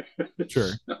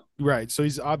 sure, So, right. So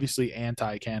he's obviously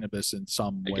anti-cannabis in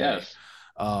some I way. guess.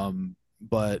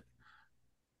 But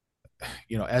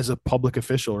as a public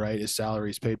official, right, his salary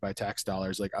is paid by tax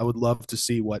dollars. Like, I would love to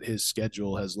see what his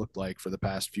schedule has looked like for the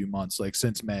past few months, like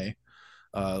since May,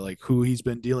 like who he's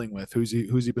been dealing with, who's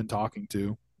he been talking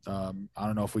to. I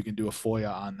don't know if we can do a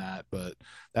FOIA on that, but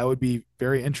that would be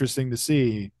very interesting to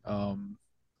see.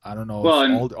 I don't know Well, if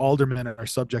and aldermen are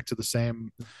subject to the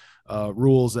same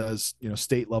rules as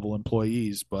state level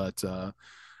employees, but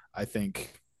I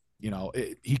think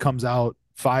he comes out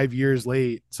 5 years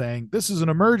late saying this is an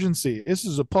emergency. This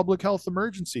is a public health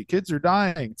emergency. Kids are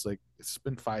dying. It's like, it's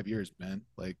been 5 years, man.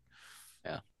 Like,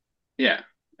 yeah. yeah,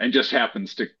 and just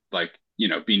happens to like,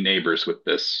 be neighbors with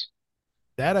this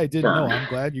that I didn't firm. know. I'm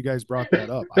glad you guys brought that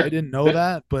up. I didn't know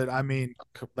that, but I mean,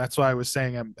 that's why I was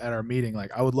saying at our meeting,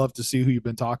 like, I would love to see who you've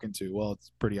been talking to. Well,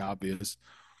 it's pretty obvious.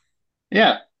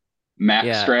 Yeah, Mac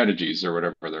Yeah. strategies or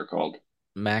whatever they're called.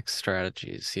 Max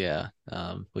strategies. Yeah.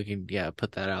 We can, yeah,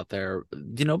 put that out there.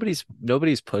 Nobody's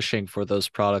pushing for those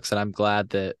products. And I'm glad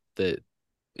that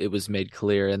it was made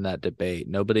clear in that debate.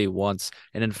 Nobody wants,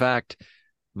 and in fact,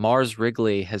 Mars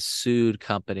Wrigley has sued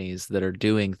companies that are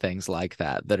doing things like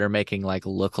that are making like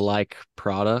look-alike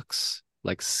products,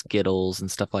 like Skittles and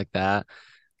stuff like that.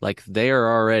 Like they are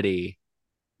already,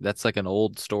 that's like an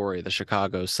old story the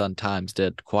Chicago Sun-Times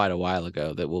did quite a while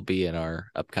ago that will be in our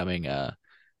upcoming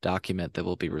document that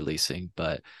we'll be releasing.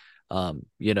 But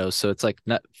so it's like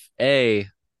a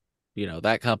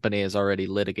that company is already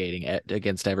litigating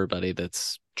against everybody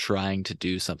that's trying to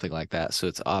do something like that. So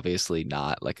it's obviously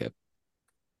not like a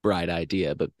bright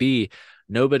idea. But B,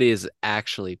 nobody is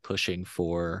actually pushing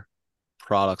for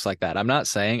products like that. I'm not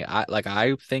saying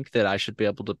I think that I should be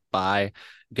able to buy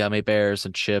gummy bears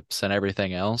and chips and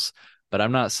everything else, but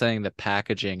I'm not saying the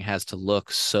packaging has to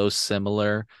look so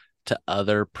similar to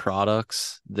other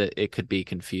products that it could be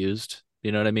confused.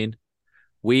 You know what I mean?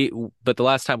 But the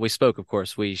last time we spoke, of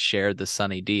course, we shared the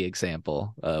Sunny D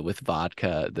example with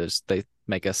vodka. They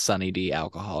make a Sunny D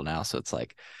alcohol now, so it's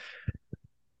like,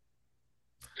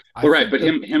 I Well, right, think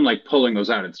but that him like pulling those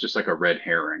out, it's just like a red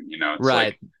herring. It's right.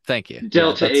 like Thank you. Yeah,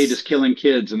 Delta 8 is that's killing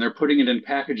kids, and they're putting it in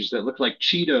packages that look like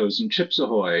Cheetos and Chips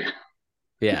Ahoy.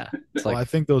 Yeah. It's Well, like, I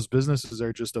think those businesses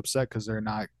are just upset because they're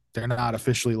not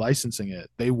officially licensing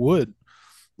it. They would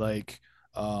like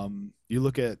you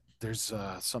look at there's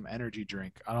some energy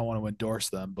drink. I don't want to endorse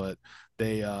them, but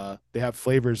they have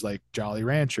flavors like Jolly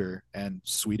Rancher and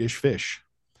Swedish Fish.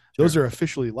 Those sure. are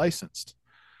officially licensed,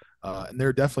 and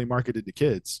they're definitely marketed to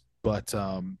kids. But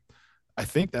I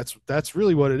think that's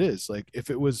really what it is. Like if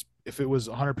it was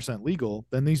 100% legal,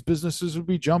 then these businesses would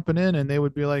be jumping in and they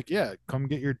would be like, yeah, come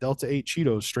get your Delta 8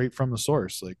 Cheetos straight from the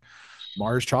source. Like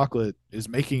Mars Chocolate is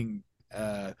making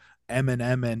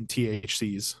M&M and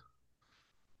THCs.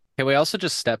 Can we also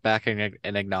just step back and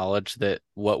acknowledge that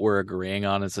what we're agreeing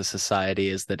on as a society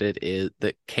is that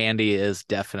that candy is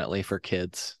definitely for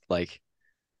kids? Like,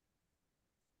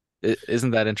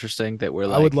 isn't that interesting that we're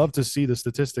I would like, love to see the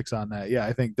statistics on that. Yeah,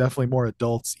 I think definitely more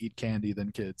adults eat candy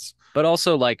than kids. but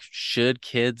also like, should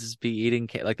kids be eating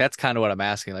like that's kind of what I'm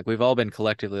asking. Like, we've all been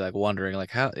collectively like wondering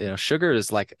like how, sugar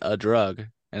is like a drug.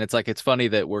 And it's like it's funny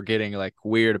that we're getting like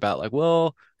weird about like,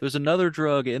 well, there's another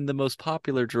drug in the most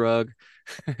popular drug,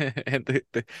 and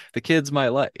the kids might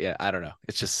like. Yeah, I don't know.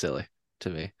 It's just silly to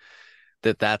me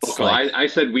that that's Well, like I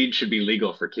said weed should be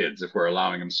legal for kids if we're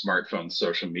allowing them smartphones,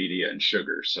 social media, and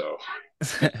sugar. So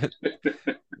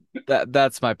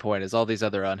that's my point is all these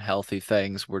other unhealthy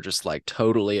things we're just like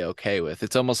totally okay with.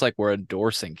 It's almost like we're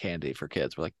endorsing candy for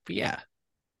kids. We're like, yeah,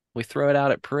 we throw it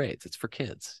out at parades. It's for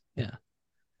kids. Yeah.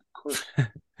 of course.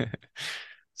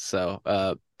 So,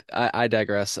 I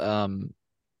digress.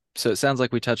 So it sounds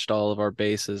like we touched all of our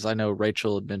bases. I know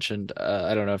Rachel had mentioned,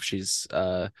 I don't know if she's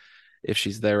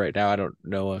there right now. I don't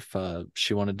know if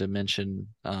she wanted to mention,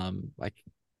 like,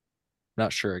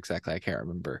 not sure exactly. I can't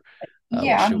remember what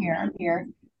Yeah, she. I'm here. I'm here.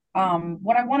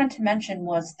 What I wanted to mention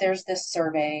was there's this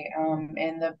survey,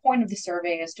 and the point of the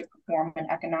survey is to perform an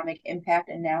economic impact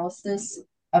analysis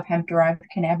of hemp-derived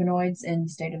cannabinoids in the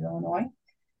state of Illinois.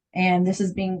 And this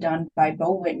is being done by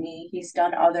Bo Whitney. He's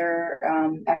done other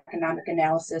economic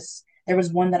analysis. There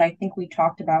was one that I think we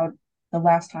talked about the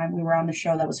last time we were on the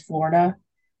show that was Florida.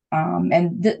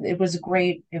 And it was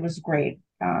great. It was great.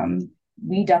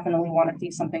 We definitely want to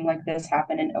see something like this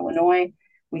happen in Illinois.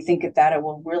 We think that it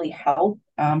will really help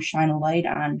shine a light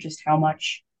on just how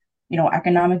much,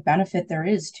 economic benefit there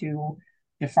is to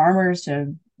farmers,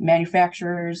 to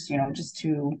manufacturers, just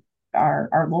to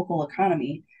our local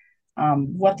economy.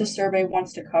 What the survey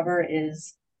wants to cover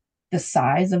is the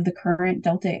size of the current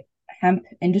Delta hemp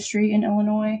industry in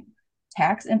Illinois,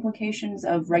 tax implications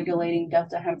of regulating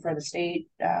Delta hemp for the state,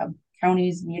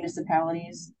 counties,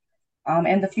 municipalities,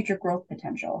 and the future growth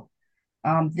potential.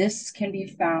 This can be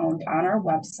found on our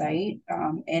website.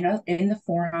 In the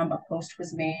forum, a post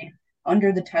was made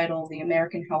under the title "The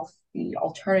American Health, the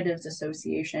Alternatives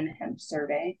Association Hemp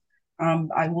Survey."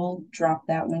 I will drop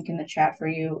that link in the chat for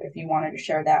you if you wanted to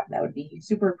share that. That would be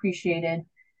super appreciated.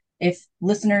 If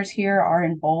listeners here are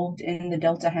involved in the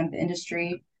Delta hemp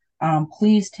industry,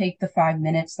 please take the 5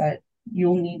 minutes that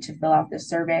you'll need to fill out this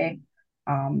survey.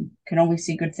 Can only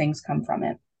see good things come from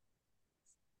it.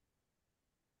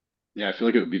 Yeah, I feel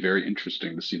like it would be very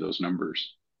interesting to see those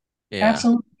numbers. Yeah.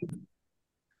 Absolutely.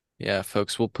 Yeah,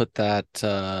 folks, we'll put that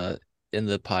in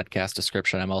the podcast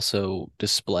description. I'm also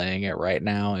displaying it right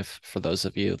now if for those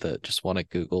of you that just want to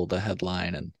Google the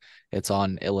headline, and it's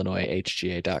on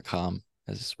illinoishga.com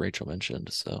as Rachel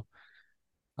mentioned. So,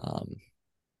 um,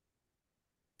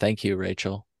 thank you,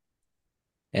 Rachel.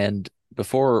 And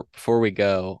before we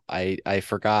go, I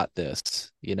forgot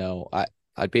this.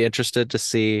 I'd be interested to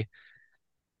see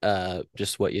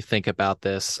just what you think about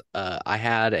this. I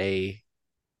had a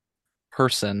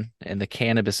person in the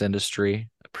cannabis industry,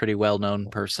 a pretty well-known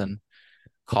person,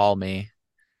 call me,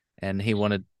 and he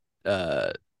wanted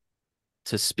uh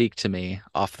to speak to me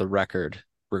off the record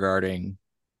regarding,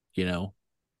 you know,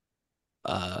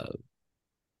 uh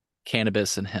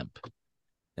cannabis and hemp.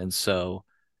 And so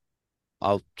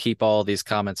I'll keep all these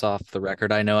comments off the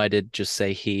record. I know I did just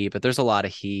say he, but there's a lot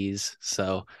of he's.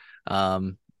 So,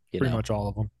 um, you Pretty know, much all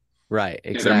of them. right,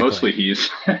 Yeah, they're mostly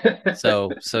exactly. he's.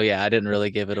 So yeah, I didn't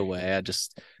really give it away. I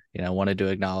just, wanted to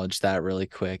acknowledge that really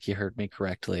quick. You heard me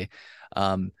correctly.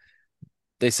 Um,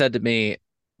 they said to me,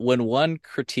 when one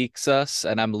critiques us,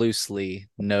 and I'm loosely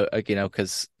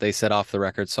because they said off the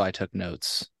record, so I took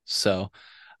notes. So,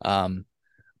 um,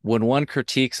 when one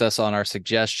critiques us on our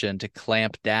suggestion to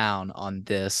clamp down on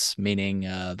this, meaning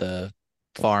the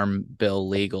farm bill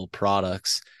legal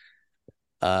products,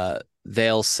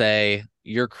 they'll say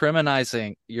you're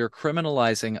criminalizing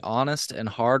honest and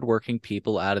hardworking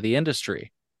people out of the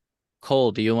industry.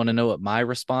 Cole, do you want to know what my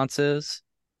response is?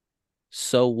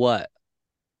 So what?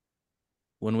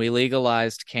 When we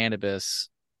legalized cannabis,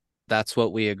 That's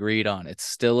what we agreed on. It's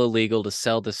still illegal to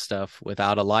sell this stuff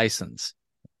without a license.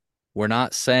 We're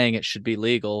not saying it should be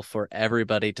legal for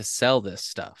everybody to sell this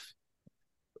stuff.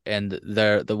 And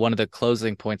the one of the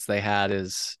closing points they had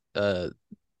is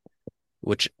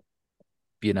which,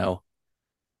 you know,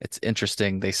 it's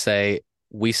interesting. They say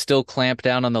we still clamp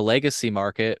down on the legacy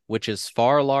market, which is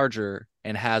far larger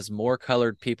and has more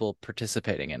colored people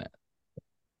participating in it.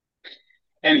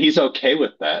 And he's okay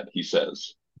with that, he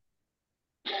says.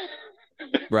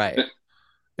 Right.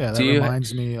 Yeah, Do that you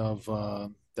reminds me of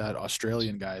that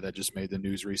Australian guy that just made the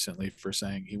news recently for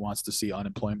saying he wants to see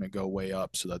unemployment go way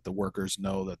up so that the workers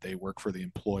know that they work for the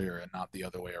employer and not the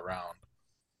other way around.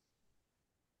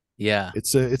 yeah.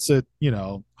 It's a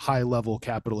high level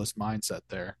capitalist mindset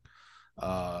there.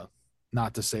 Uh,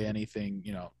 Not to say anything,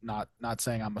 not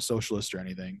saying I'm a socialist or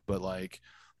anything, but like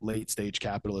late stage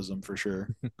capitalism for sure.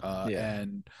 Yeah.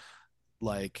 And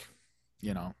like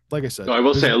like I So said, I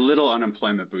will say there's a little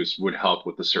unemployment boost would help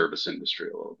with the service industry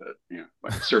a little bit.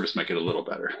 Service make it a little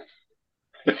better.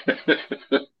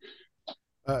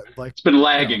 It's like been you know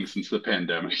lagging since the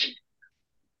pandemic.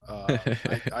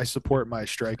 I support my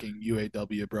striking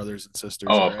UAW brothers and sisters.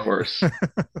 Oh, All of right. course.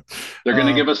 They're going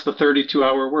to give um, us the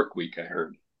 32-hour work week, I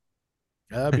heard.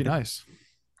 yeah, that'd be nice.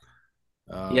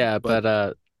 Yeah, But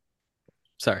but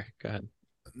sorry, go ahead.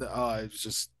 it's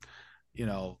just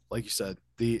like you said,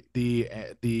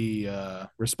 the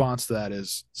response to that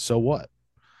is so what?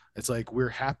 It's like we're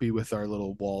happy with our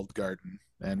little walled garden,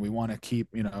 and we want to keep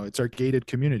it's our gated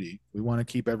community. We want to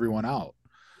keep everyone out.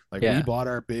 Like we Yeah. bought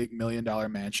our big $1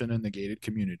 million mansion in the gated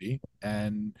community,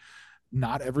 and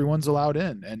not everyone's allowed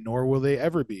in, and nor will they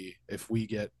ever be if we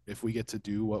get to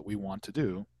do what we want to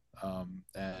do.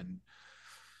 And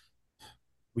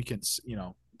we can,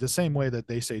 the same way that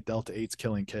they say Delta 8's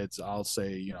killing kids, I'll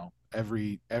say,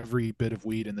 every bit of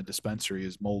weed in the dispensary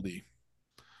is moldy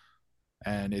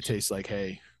and it tastes like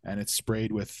hay and it's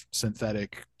sprayed with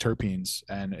synthetic terpenes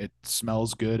and it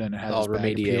smells good and it It's has all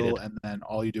bag appeal, remediated. and then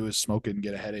all you do is smoke it and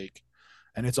get a headache.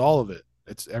 And it's all of it.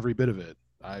 It's every bit of it.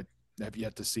 I have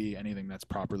yet to see anything that's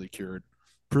properly cured.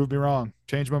 Prove me wrong.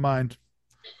 Change my mind.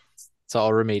 It's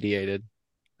all remediated.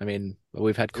 I mean,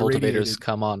 we've had cultivators Irradiated.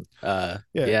 come on. Yeah,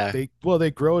 Yeah. they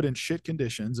grow it in shit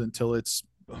conditions until it's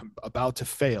about to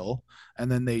fail, and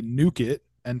then they nuke it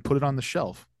and put it on the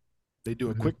shelf. They do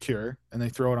a Mhm. quick cure and they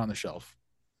throw it on the shelf.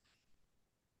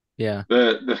 Yeah.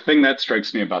 The thing that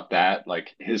strikes me about that,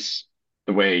 like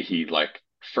the way he like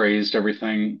phrased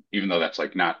everything, even though that's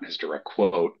like not his direct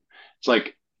quote, it's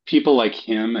like people like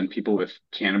him and people with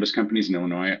cannabis companies in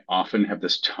Illinois often have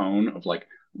this tone of like,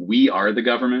 we are the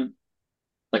government.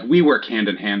 Like we work hand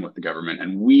in hand with the government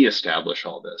and we establish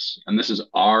all this. And this is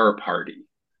our party.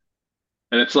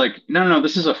 And it's like, no, no, no,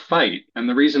 this is a fight. And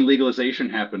the reason legalization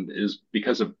happened is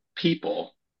because of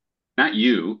people, not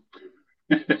you.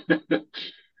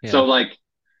 Yeah. So like,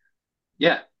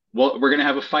 yeah, well, we're going to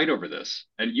have a fight over this.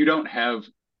 And you don't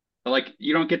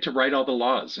get to write all the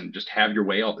laws and just have your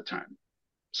way all the time.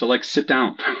 So like, sit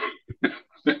down.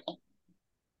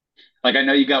 Like, I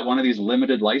know you got one of these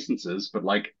limited licenses, but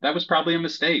like, that was probably a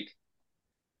mistake.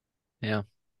 Yeah.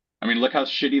 I mean, look how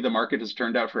shitty the market has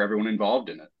turned out for everyone involved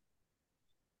in it,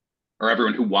 or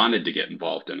everyone who wanted to get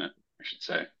involved in it, I should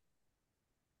say.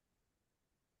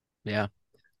 Yeah.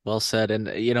 Well said. And,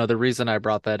 the reason I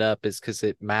brought that up is because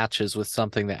it matches with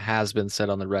something that has been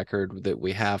said on the record that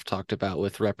we have talked about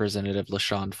with Representative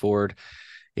LaShawn Ford.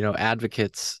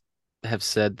 Advocates have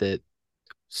said that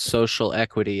social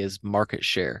equity is market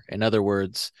share. In other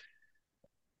words,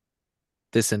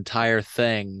 this entire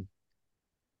thing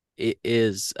it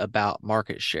is about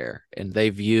market share, and they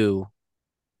view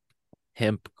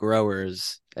hemp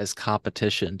growers as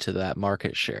competition to that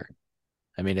market share.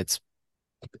 I mean, it's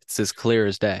as clear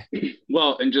as day.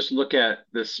 Well, and just look at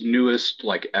this newest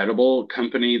like edible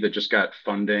company that just got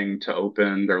funding to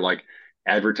open. They're like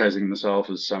advertising themselves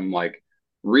as some like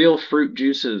real fruit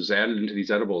juices added into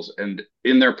these edibles. And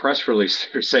in their press release,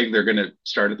 they're saying they're going to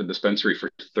start at the dispensary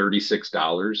for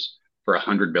 $36 for a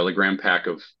 100 milligram pack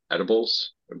of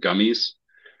edibles, of gummies.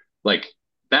 Like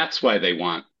that's why they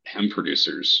want hemp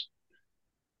producers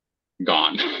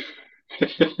gone.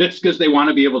 It's because they want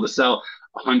to be able to sell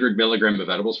 100 milligram of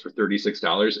edibles for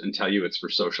 $36 and tell you it's for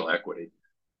social equity.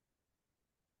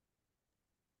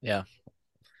 Yeah.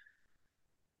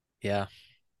 Yeah.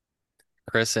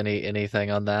 Chris,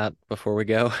 anything on that before we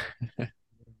go?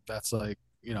 That's like,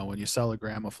 when you sell a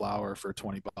gram of flour for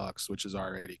 $20, which is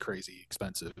already crazy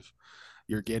expensive,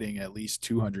 you're getting at least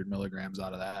 200 milligrams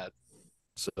out of that.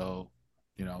 So,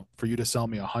 for you to sell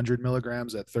me 100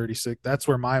 milligrams at 36, that's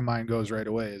where my mind goes right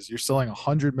away is you're selling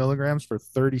 100 milligrams for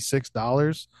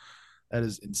 $36. That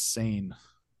is insane.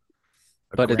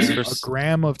 but it's for A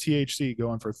gram of THC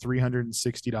going for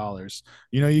 $360.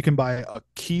 You know, you can buy a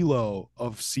kilo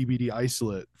of CBD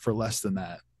isolate for less than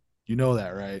that. You know that,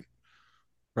 right?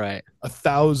 right.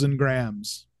 1,000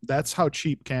 grams. That's how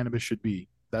cheap cannabis should be.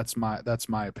 That's my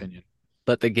opinion.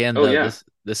 But again, Oh though, yeah.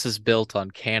 this is built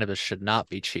on cannabis should not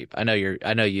be cheap. I know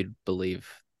you'd believe.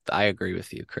 I agree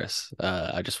with you, Chris.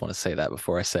 I just want to say that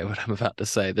before I say what I'm about to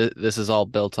say. This is all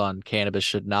built on cannabis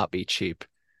should not be cheap.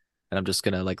 And I'm just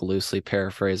gonna like loosely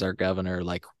paraphrase our governor,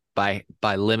 like by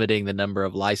limiting the number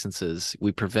of licenses,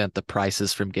 we prevent the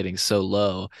prices from getting so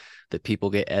low that people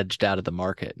get edged out of the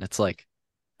market. And it's like,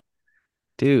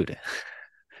 dude.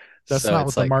 That's So not it's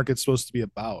what the like, market's supposed to be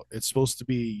about. It's supposed to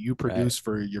be you right, produce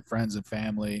for your friends and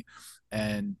family,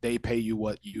 and they pay you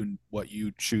what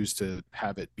you choose to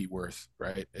have it be worth,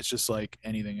 right? It's just like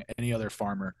anything, any other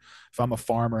farmer. If I'm a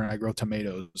farmer and I grow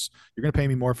tomatoes, you're gonna pay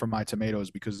me more for my tomatoes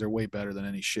because they're way better than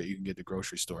any shit you can get at the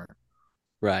grocery store.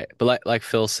 right. But like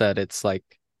Phil said, it's like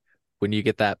when you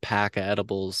get that pack of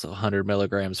edibles, 100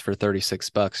 milligrams for 36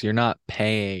 bucks, you're not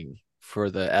paying for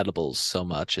the edibles so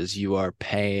much as you are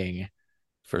paying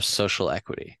for social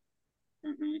equity.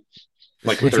 Hmm.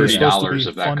 Like Which are thirty supposed to dollars be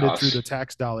of that funded through the costs.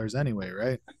 tax dollars anyway,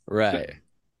 right? Right.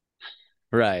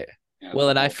 Right. Yeah, Well, the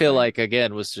and I whole feel thing. like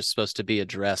again was just supposed to be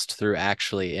addressed through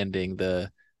actually ending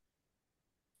the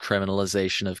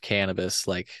criminalization of cannabis.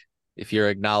 Like if you're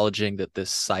acknowledging that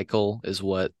this cycle is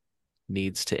what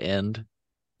needs to end,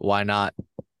 why not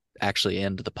actually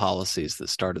end the policies that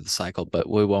started the cycle? But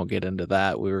we won't get into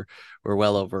that. We're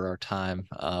well over our time.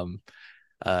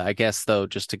 I guess though,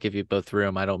 just to give you both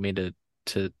room, I don't mean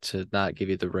to not give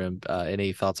you the room.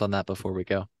 Any thoughts on that before we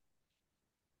go?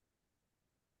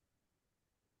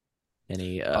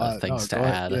 Any No, things to go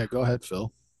ahead. add? Yeah, go ahead,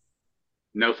 Phil.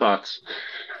 No thoughts.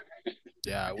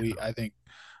 Yeah, I think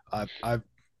I've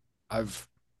I've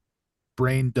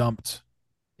brain dumped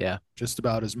Yeah. just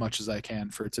about as much as I can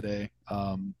for today.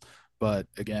 But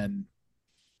again,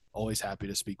 always happy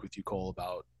to speak with you, Cole,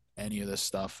 about any of this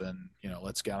stuff. And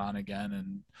let's get on again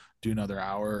and do another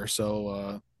hour or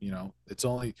so. It's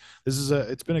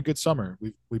been a good summer.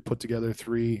 We put together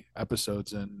 3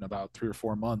 episodes in about 3 or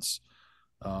 4 months.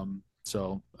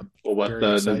 So I'm Well, what very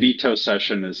the excited. veto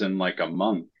session is in like a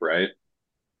month, right?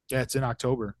 Yeah, it's in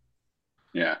October.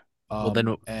 Yeah. Well,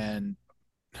 then, And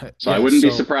So I yeah, wouldn't be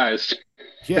so surprised.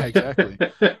 yeah, exactly.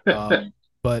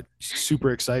 But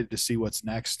super excited to see what's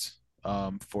next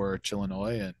for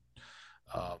Illinois, and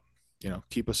um,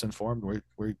 keep us informed.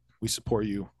 We support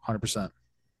you 100%.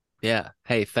 yeah.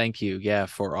 Hey, thank you. Yeah,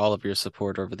 for all of your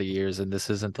support over the years. And this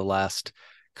isn't the last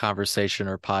conversation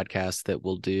or podcast that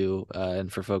we'll do.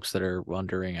 And for folks that are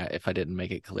wondering if I didn't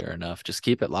make it clear enough, just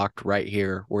keep it locked right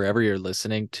here, wherever you're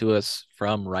listening to us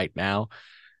from right now.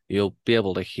 You'll be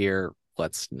able to hear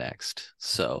what's next.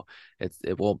 So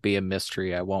it won't be a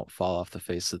mystery. I won't fall off the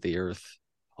face of the earth.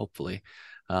 Hopefully,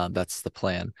 that's the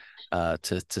plan.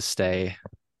 To stay,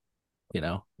 you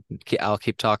know, I'll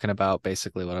keep talking about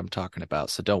basically what I'm talking about.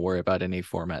 So don't worry about any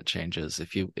format changes.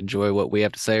 If you enjoy what we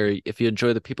have to say, or if you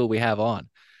enjoy the people we have on,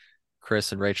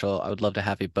 Chris and Rachel, I would love to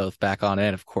have you both back on,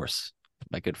 and of course,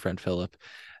 my good friend Philip.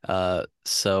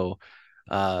 So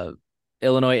uh,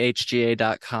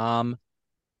 IllinoisHGA.com.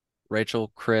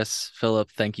 Rachel, Chris, Philip,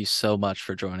 thank you so much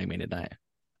for joining me tonight.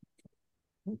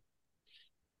 All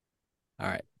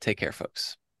right. Take care,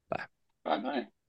 folks. Bye. Bye bye.